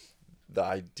the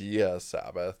idea of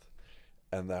Sabbath,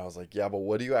 and then I was like, yeah, but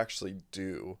what do you actually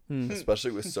do?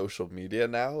 Especially with social media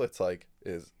now, it's like,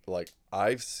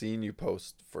 I've seen you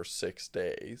post for 6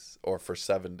 days or for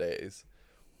 7 days.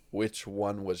 Which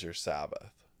one was your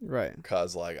Sabbath? Right.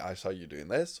 Because like I saw you doing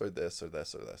this or this or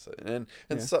this or this, and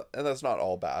that's not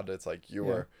all bad. It's like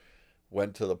you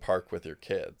went to the park with your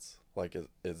kids. Like,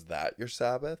 is that your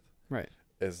Sabbath? Right.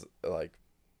 Is like,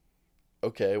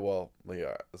 okay, well,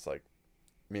 yeah, it's like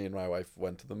me and my wife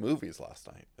went to the movies last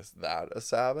night. Is that a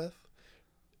Sabbath?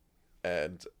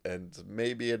 And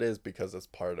maybe it is because it's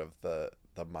part of the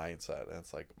mindset. And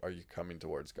it's like, are you coming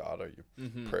towards God? Are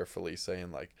you prayerfully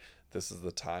saying like, this is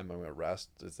the time I'm gonna rest?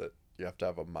 Is it you have to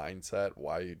have a mindset?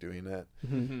 Why are you doing it?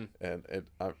 And it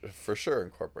for sure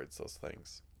incorporates those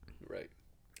things. Right.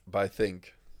 But I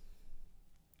think,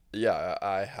 yeah,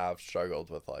 I have struggled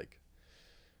with like,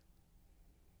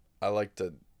 I like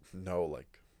to know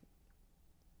like,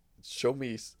 show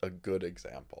me a good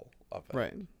example of it.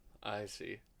 Right. I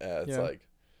see. It's like,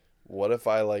 what if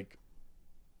I like,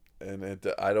 and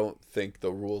I don't think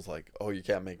the rules like, oh, you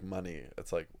can't make money.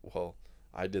 It's like, well,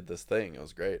 I did this thing. It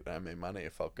was great. I made money.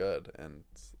 It felt good. And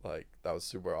like, that was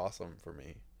super awesome for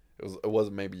me. It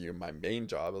wasn't maybe my main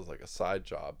job. It was like a side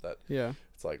job that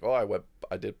it's like, oh,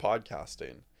 I did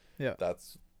podcasting. Yeah.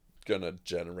 That's going to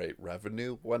generate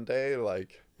revenue one day.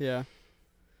 Like, yeah.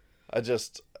 I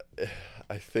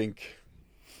think,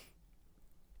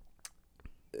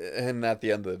 and at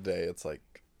the end of the day, it's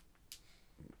like,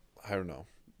 I don't know.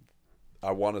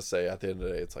 I want to say at the end of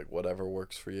the day, it's like whatever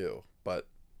works for you, but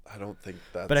I don't think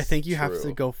that's But I think you true. have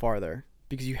to go farther,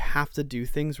 because you have to do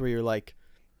things where you're like,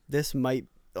 this might,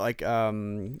 like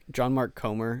John Mark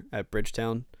Comer at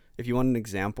Bridgetown, if you want an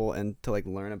example and to like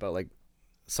learn about like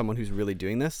someone who's really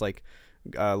doing this, like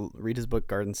read his book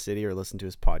Garden City or listen to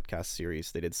his podcast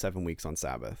series. They did 7 weeks on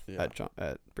Sabbath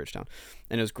at Bridgetown,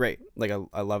 and it was great. Like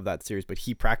I love that series, but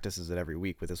he practices it every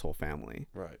week with his whole family,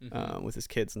 right? With his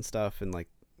kids and stuff, and like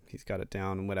he's got it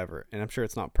down and whatever. And I'm sure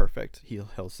it's not perfect.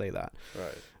 He'll say that,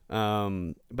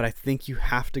 right? But I think you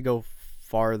have to go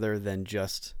farther than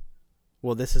just,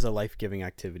 well, this is a life-giving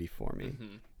activity for me,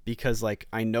 because like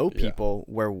I know people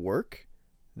where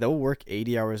they'll work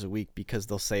 80 hours a week because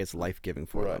they'll say it's life-giving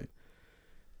for them.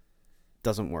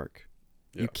 Doesn't work.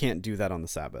 You can't do that on the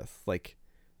Sabbath. Like,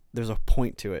 there's a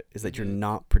point to it, is that you're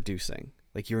not producing.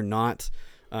 Like, you're not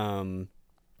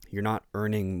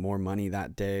earning more money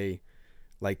that day.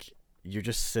 Like, you're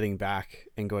just sitting back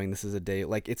and going, this is a day.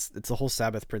 Like, it's the whole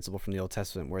Sabbath principle from the Old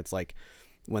Testament, where it's like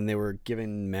when they were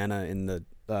given manna in the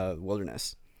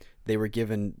wilderness, they were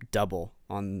given double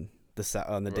on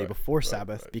the day before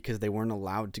Sabbath, because they weren't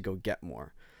allowed to go get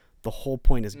more. the whole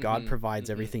point is God provides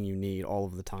everything you need all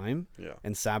of the time. Yeah.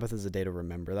 And Sabbath is a day to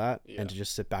remember that and to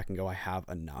just sit back and go, I have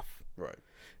enough. Right.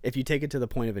 If you take it to the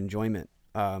point of enjoyment,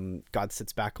 God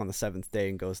sits back on the seventh day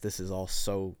and goes, this is all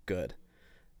so good.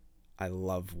 I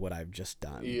love what I've just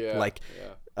done.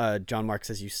 John Mark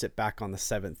says you sit back on the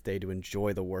seventh day to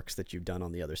enjoy the works that you've done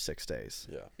on the other 6 days.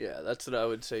 Yeah, that's what I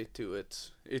would say too.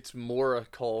 It's more a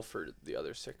call for the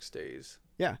other 6 days.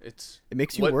 Yeah, it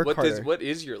makes you work harder. What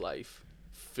is your life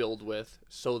filled with,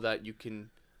 so that you can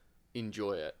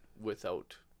enjoy it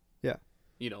without,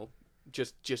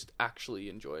 just actually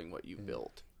enjoying what you've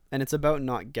built. And it's about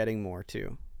not getting more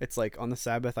too. It's like on the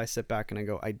Sabbath, I sit back and I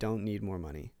go, I don't need more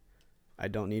money. I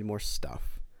don't need more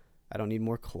stuff. I don't need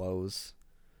more clothes.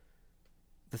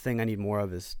 The thing I need more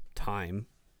of is time.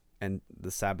 And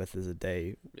the Sabbath is a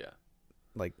day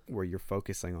like where you're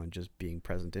focusing on just being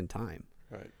present in time.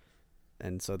 Right.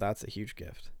 And so that's a huge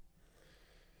gift.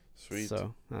 Sweet.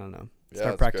 So, I don't know. Yeah,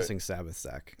 Start practicing great. Sabbath,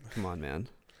 Zach. Come on, man.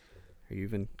 Are you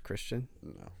even Christian?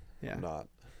 No. Yeah. I'm not.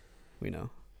 We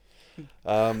know.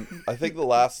 I think the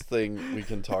last thing we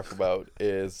can talk about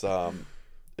is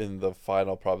in the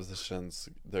final propositions,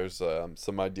 there's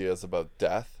some ideas about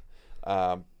death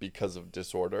because of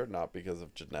disorder, not because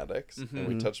of genetics. And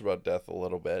we touched about death a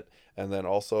little bit. And then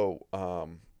also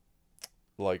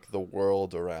like the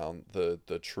world around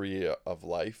the tree of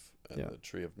life and the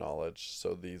tree of knowledge.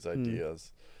 So these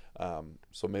ideas.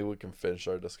 So maybe we can finish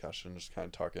our discussion just kind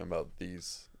of talking about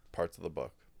these parts of the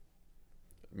book.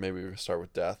 Maybe we can start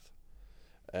with death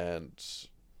and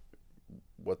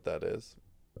what that is.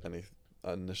 Any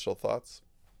initial thoughts?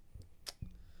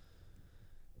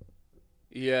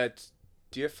 Yeah, it's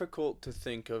difficult to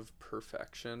think of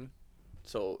perfection.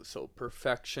 So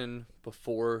perfection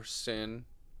before sin,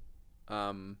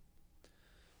 in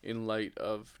light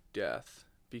of death.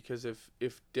 Because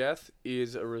if death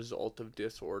is a result of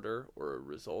disorder or a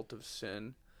result of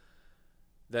sin,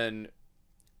 then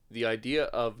the idea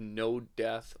of no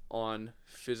death on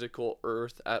physical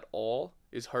earth at all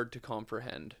is hard to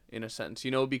comprehend, in a sense,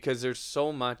 because there's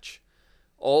so much.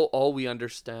 All we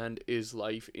understand is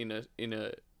life in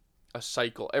a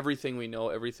cycle. Everything we know,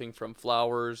 everything from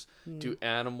flowers to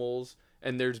animals,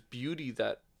 and there's beauty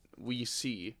that we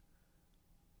see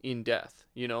in death.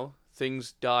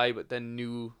 Things die, but then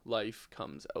new life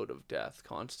comes out of death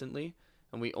constantly,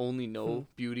 and we only know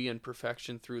beauty and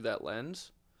perfection through that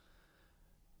lens.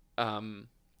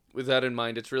 With that in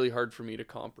mind, it's really hard for me to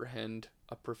comprehend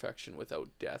a perfection without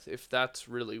death, if that's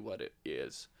really what it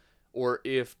is, or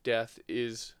if death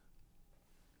is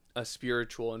a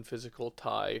spiritual and physical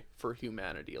tie for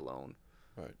humanity alone.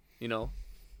 Right.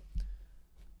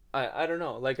 I don't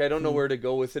know. I don't know where to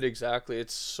go with it exactly.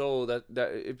 It's so that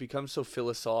it becomes so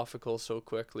philosophical so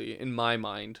quickly. In my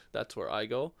mind, that's where I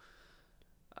go.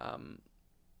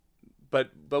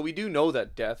 But we do know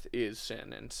that death is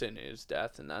sin and sin is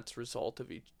death, and that's a result of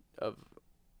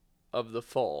the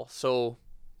fall. So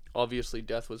obviously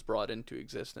death was brought into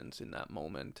existence in that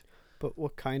moment. But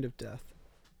what kind of death?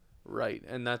 Right,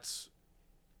 and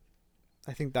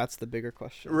I think that's the bigger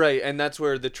question. Right, and that's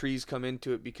where the trees come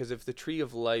into it, because if the tree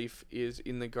of life is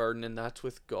in the garden and that's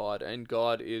with God, and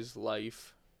God is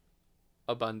life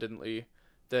abundantly,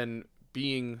 then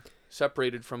being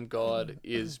separated from God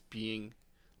is being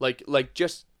like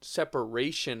just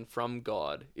separation from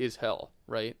God is hell,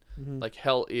 right? Like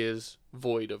hell is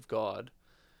void of God.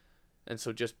 And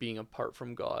so just being apart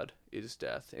from God is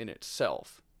death in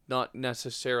itself, not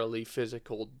necessarily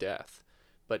physical death.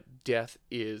 But death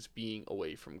is being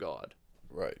away from God.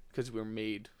 Right. Because we're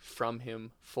made from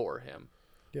him, for him.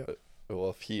 Yeah. Well,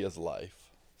 if he is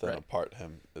life, then apart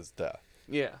him is death.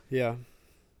 Yeah. Yeah.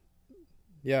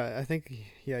 Yeah, I think,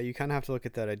 you kind of have to look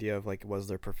at that idea of, was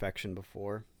there perfection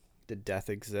before? Did death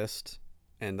exist?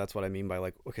 And that's what I mean by,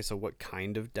 okay, so what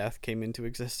kind of death came into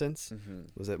existence?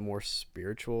 Was it more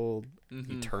spiritual,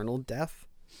 eternal death?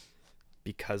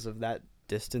 Because of that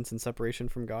distance and separation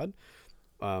from God?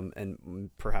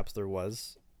 And perhaps there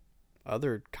was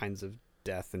other kinds of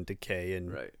death and decay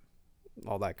and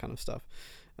all that kind of stuff.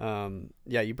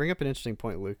 You bring up an interesting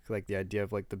point, Luke, the idea of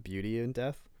the beauty in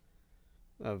death,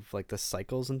 of the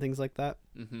cycles and things like that.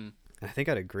 I think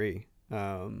I'd agree.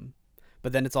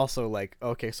 But then it's also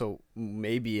okay, so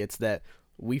maybe it's that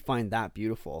we find that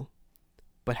beautiful,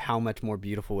 but how much more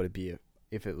beautiful would it be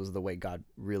if it was the way God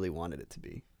really wanted it to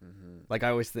be? I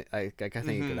always think, I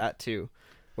think of that too.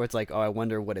 Where it's I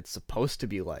wonder what it's supposed to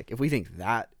be like. If we think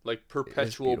that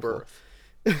perpetual birth.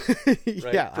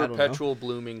 Right? Yeah, Perpetual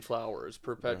blooming flowers,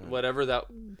 whatever that.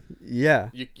 Yeah.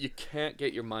 You can't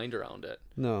get your mind around it.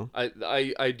 No.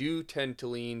 I do tend to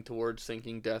lean towards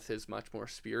thinking death is much more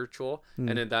spiritual,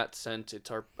 and in that sense,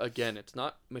 it's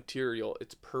not material,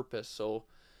 it's purpose. So,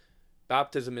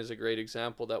 baptism is a great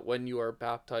example that when you are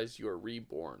baptized, you are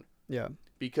reborn. Yeah.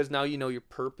 Because now you know your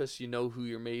purpose, you know who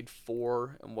you're made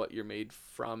for, and what you're made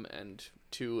from and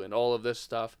to, and all of this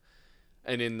stuff,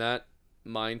 and in that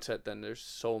mindset, then there's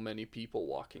so many people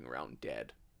walking around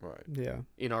dead, right? Yeah,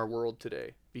 in our world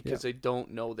today because they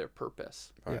don't know their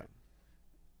purpose. Right.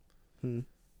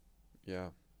 Yeah.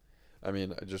 I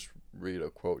mean, I just read a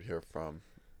quote here from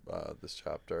this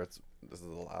chapter. This is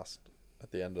the last,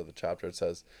 at the end of the chapter. It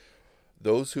says,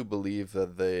 "Those who believe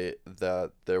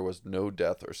that there was no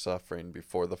death or suffering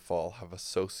before the fall have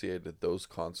associated those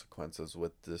consequences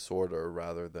with disorder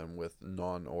rather than with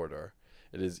non-order.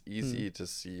 It is easy to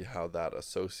see how that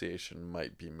association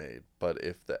might be made, but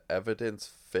if the evidence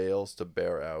fails to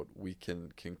bear out, we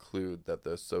can conclude that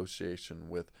the association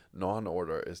with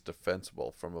non-order is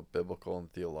defensible from a biblical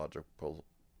and theological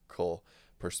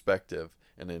perspective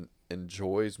and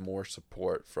enjoys more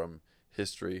support from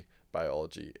history,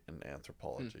 biology, and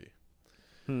anthropology."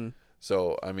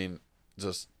 So, I mean,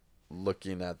 just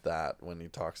looking at that when he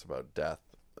talks about death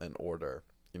and order,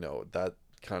 that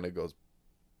kind of goes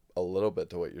a little bit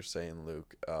to what you're saying,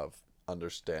 Luke, of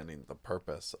understanding the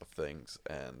purpose of things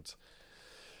and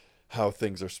how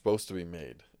things are supposed to be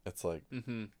made. It's like,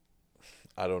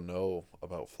 I don't know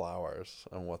about flowers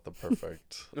and what the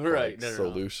perfect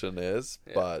solution is,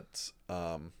 but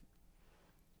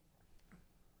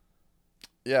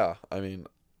yeah, I mean,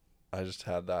 I just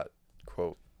had that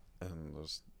quote, and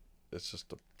it's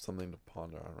just something to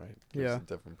ponder on, right? Gives a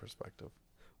different perspective.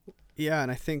 Yeah,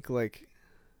 and I think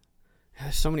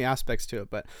there's so many aspects to it,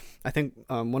 but I think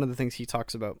one of the things he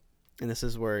talks about, and this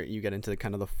is where you get into the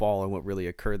kind of the fall and what really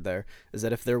occurred there, is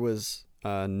that if there was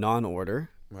non-order,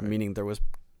 meaning there was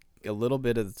a little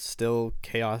bit of still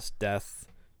chaos, death,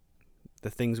 the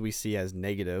things we see as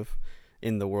negative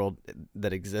in the world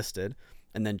that existed,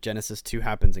 and then Genesis 2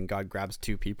 happens and God grabs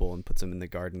two people and puts them in the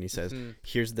garden. He says,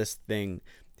 here's this thing,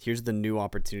 here's the new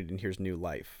opportunity, and here's new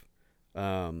life.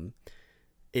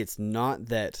 It's not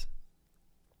that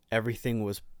everything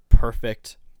was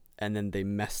perfect and then they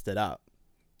messed it up.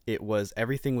 It was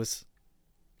everything was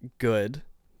good,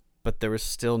 but there was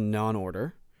still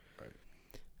non-order. Right.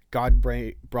 God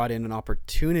brought in an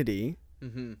opportunity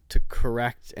to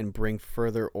correct and bring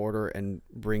further order and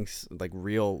bring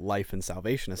real life and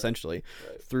salvation, essentially,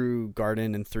 through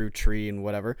garden and through tree and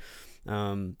whatever.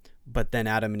 But then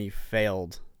Adam and Eve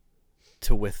failed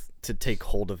to take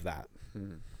hold of that.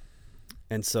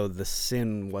 And so the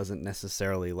sin wasn't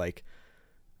necessarily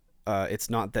it's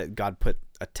not that God put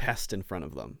a test in front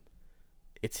of them.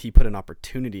 It's he put an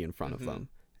opportunity in front of them,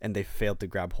 and they failed to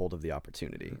grab hold of the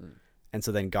opportunity. And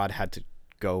so then God had to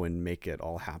go and make it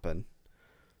all happen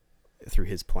through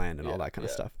his plan and all that kind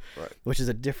of stuff, which is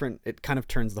it kind of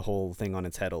turns the whole thing on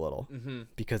its head a little,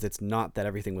 because it's not that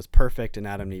everything was perfect and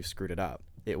Adam and Eve screwed it up.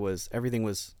 Everything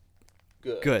was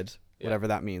good, whatever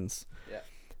that means.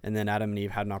 And then Adam and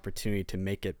Eve had an opportunity to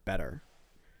make it better,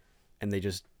 and they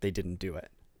didn't do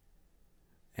it.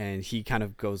 And he kind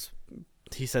of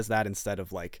he says that instead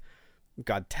of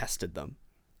God tested them,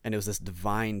 and it was this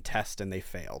divine test and they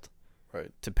failed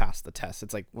to pass the test.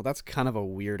 It's well, that's kind of a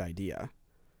weird idea.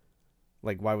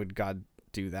 Why would God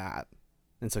do that?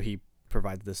 And so he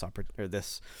provides this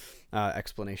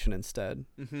explanation instead,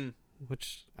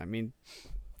 which, I mean,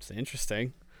 it's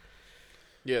interesting.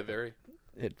 Yeah, very.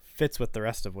 It fits with the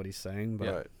rest of what he's saying,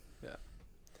 but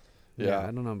yeah,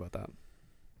 I don't know about that.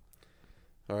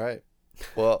 All right.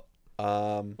 Well,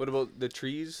 what about the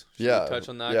trees? Should we touch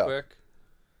on that quick?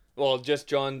 Well, just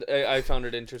John, I found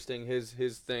it interesting.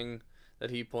 His thing that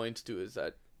he points to is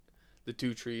that the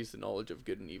two trees, the knowledge of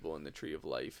good and evil and the tree of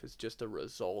life, is just a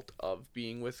result of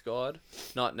being with God,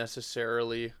 not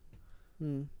necessarily,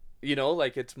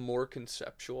 it's more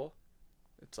conceptual.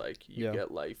 It's you get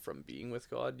life from being with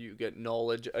God. You get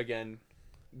knowledge, again,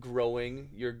 growing.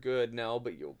 You're good now,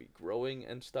 but you'll be growing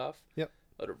and stuff. Yep.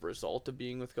 Out of result of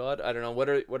being with God. I don't know. What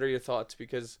are your thoughts?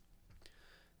 Because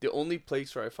the only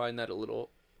place where I find that a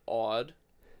little odd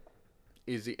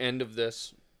is the end of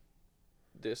this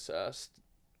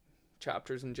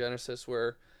chapters in Genesis,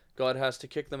 where God has to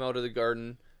kick them out of the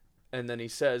garden, and then he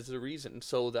says the reason,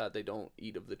 so that they don't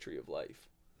eat of the tree of life.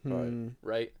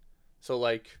 Right? So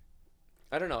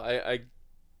I don't know. I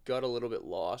got a little bit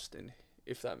lost in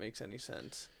if that makes any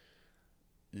sense.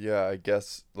 Yeah, I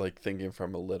guess thinking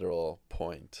from a literal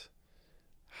point,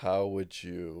 how would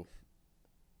you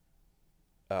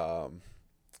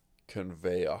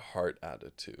convey a heart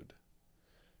attitude,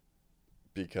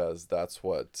 because that's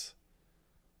what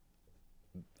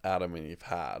Adam and Eve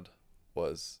had.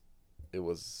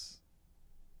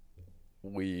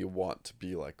 We want to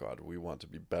be like God. We want to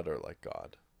be better like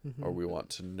God. Mm-hmm. Or we want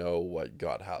to know what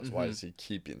God has. Mm-hmm. Why is he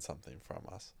keeping something from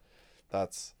us?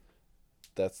 That's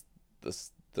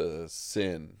the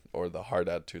sin, or the heart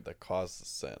attitude that causes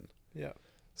sin. Yeah.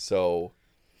 So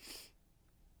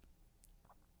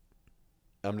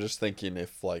I'm just thinking,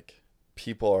 if like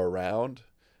people are around,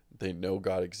 they know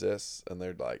God exists, and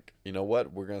they're like, you know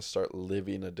what, we're going to start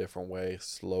living a different way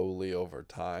slowly over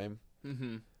time.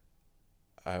 Mm-hmm.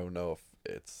 I don't know if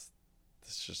it's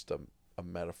just a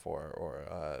metaphor,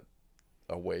 or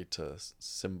a way to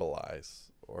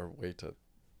symbolize, or a way to...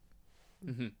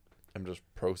 Mm-hmm. I'm just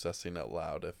processing it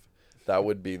loud, if that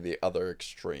would be the other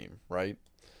extreme, right?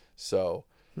 So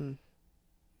I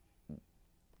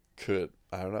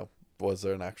don't know, was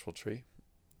there an actual tree?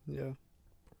 Yeah.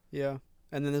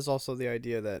 And then there's also the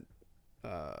idea that,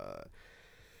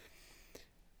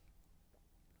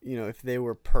 if they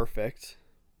were perfect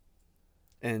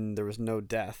and there was no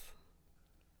death,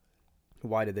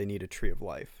 why did they need a tree of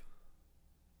life?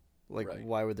 Like, right.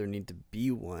 Why would there need to be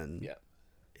one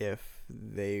if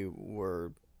they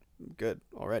were good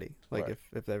already? Like, right.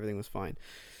 if everything was fine.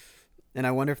 And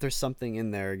I wonder if there's something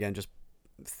in there, again, just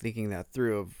thinking that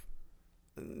through, of,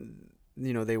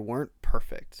 they weren't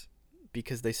perfect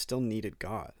because they still needed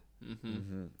God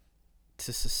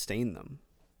to sustain them.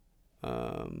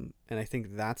 And I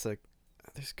think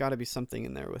there's got to be something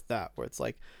in there with that, where it's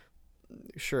like,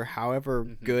 sure, however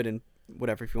good and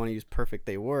whatever, if you want to use perfect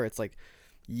they were, it's like,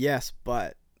 yes,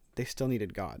 but they still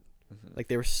needed God. Like,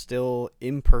 they were still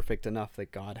imperfect enough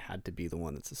that God had to be the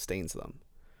one that sustains them.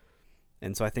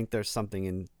 And so I think there's something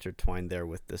intertwined there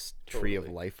with this tree of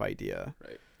life idea.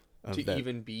 Right. To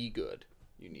even be good,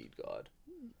 you need God.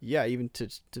 Yeah, even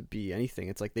to be anything.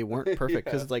 It's like they weren't perfect,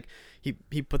 because it's like he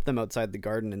put them outside the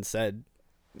garden and said,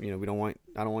 I don't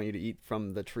want you to eat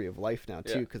from the tree of life now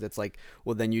too, because it's like,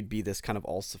 well, then you'd be this kind of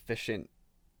all-sufficient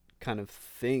kind of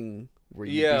thing where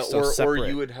you'd be so separate. Or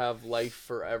you would have life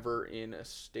forever in a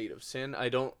state of sin. I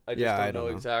don't know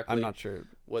exactly. I'm not sure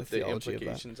what the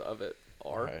implications of it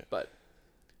are, right. But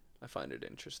I find it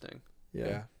interesting.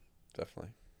 Yeah,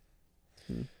 definitely.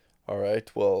 All right.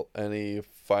 Well, any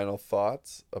final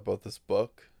thoughts about this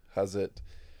book?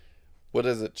 What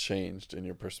has it changed in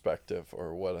your perspective,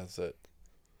 or what has it,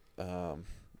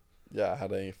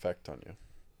 had any effect on you?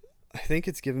 I think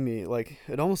it's given me, like,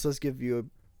 it almost does give you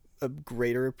a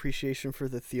greater appreciation for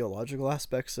the theological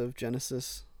aspects of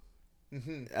Genesis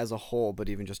as a whole, but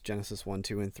even just Genesis 1,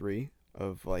 2, and 3,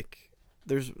 of like,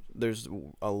 there's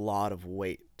a lot of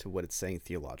weight to what it's saying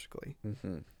theologically.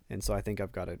 And so I think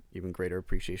I've got an even greater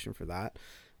appreciation for that.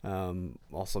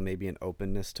 Also maybe an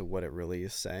openness to what it really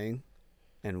is saying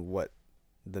and what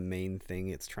the main thing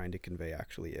it's trying to convey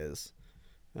actually is.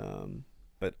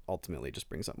 But ultimately it just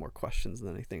brings up more questions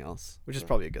than anything else, which is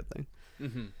probably a good thing.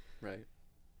 Right.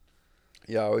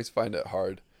 Yeah, I always find it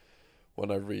hard when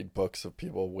I read books of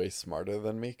people way smarter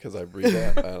than me, because I read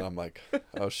it and I'm like,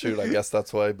 oh shoot, I guess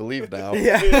that's what I believe now.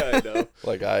 Yeah, I know.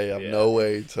 Like, I have no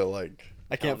way to, like...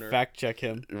 I can't fact check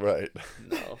him. Right.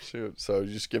 No. Shoot. So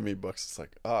you just give me books. It's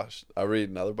like, I read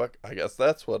another book. I guess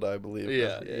that's what I believe.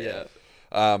 Yeah.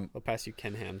 I'll pass you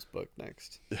Ken Ham's book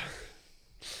next. Yeah.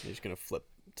 You're just going to flip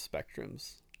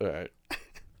spectrums. All right.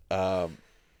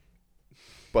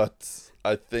 But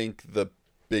I think the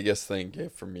biggest thing it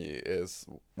gave for me is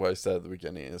what I said at the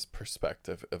beginning, is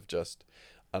perspective of just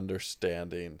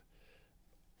understanding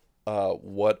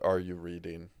what are you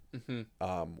reading?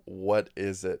 What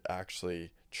is it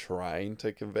actually trying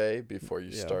to convey before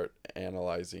you start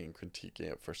analyzing and critiquing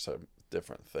it for some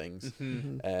different things.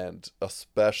 And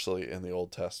especially in the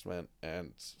Old Testament,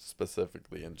 and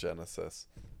specifically in Genesis,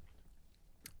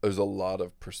 there's a lot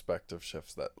of perspective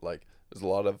shifts that, like, there's a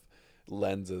lot of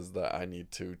lenses that I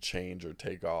need to change or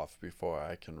take off before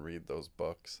I can read those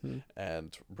books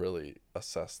and really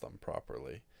assess them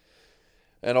properly.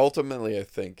 And ultimately, I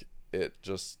think it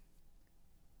just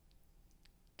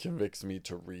convicts me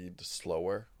to read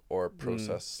slower or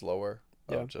process slower.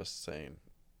 Of just saying,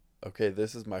 okay,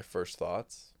 this is my first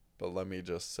thoughts, but let me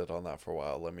just sit on that for a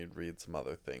while. Let me read some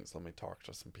other things. Let me talk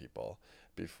to some people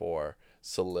before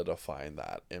solidifying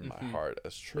that in my heart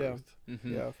as truth.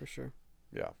 Yeah, for sure.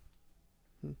 Yeah.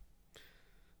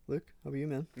 Luke, how about you,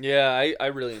 man? Yeah, I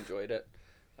really enjoyed it.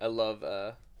 I love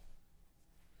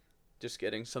just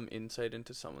getting some insight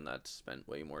into someone that's spent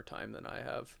way more time than I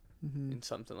have in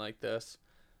something like this.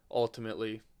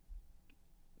 Ultimately,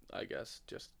 I guess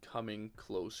just coming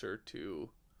closer to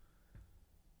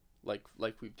like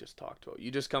we've just talked about.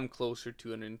 You just come closer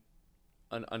to an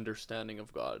understanding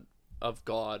of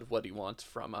God, what he wants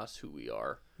from us, who we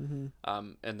are.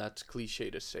 And that's cliche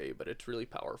to say, but it's really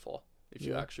powerful if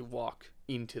you actually walk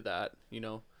into that.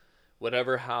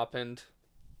 Whatever happened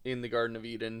in the Garden of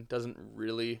Eden doesn't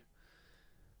really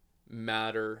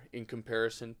matter in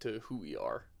comparison to who we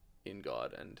are in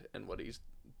God and what he's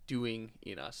doing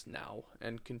in us now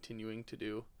and continuing to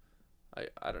do.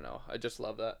 I don't know. I just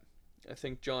love that. I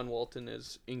think John Walton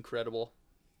is incredible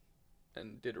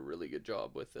and did a really good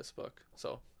job with this book.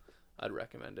 So I'd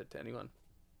recommend it to anyone.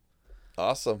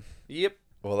 Awesome. Yep.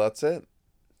 Well, that's it.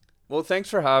 Well, thanks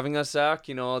for having us, Zach.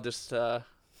 Just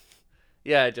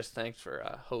thanks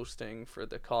for hosting, for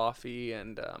the coffee,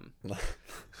 and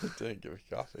Didn't give me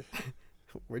coffee.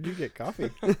 Where'd you get coffee?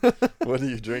 What are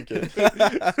you drinking?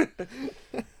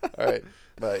 All right.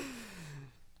 Bye.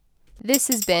 This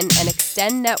has been an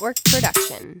Extend Network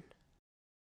production.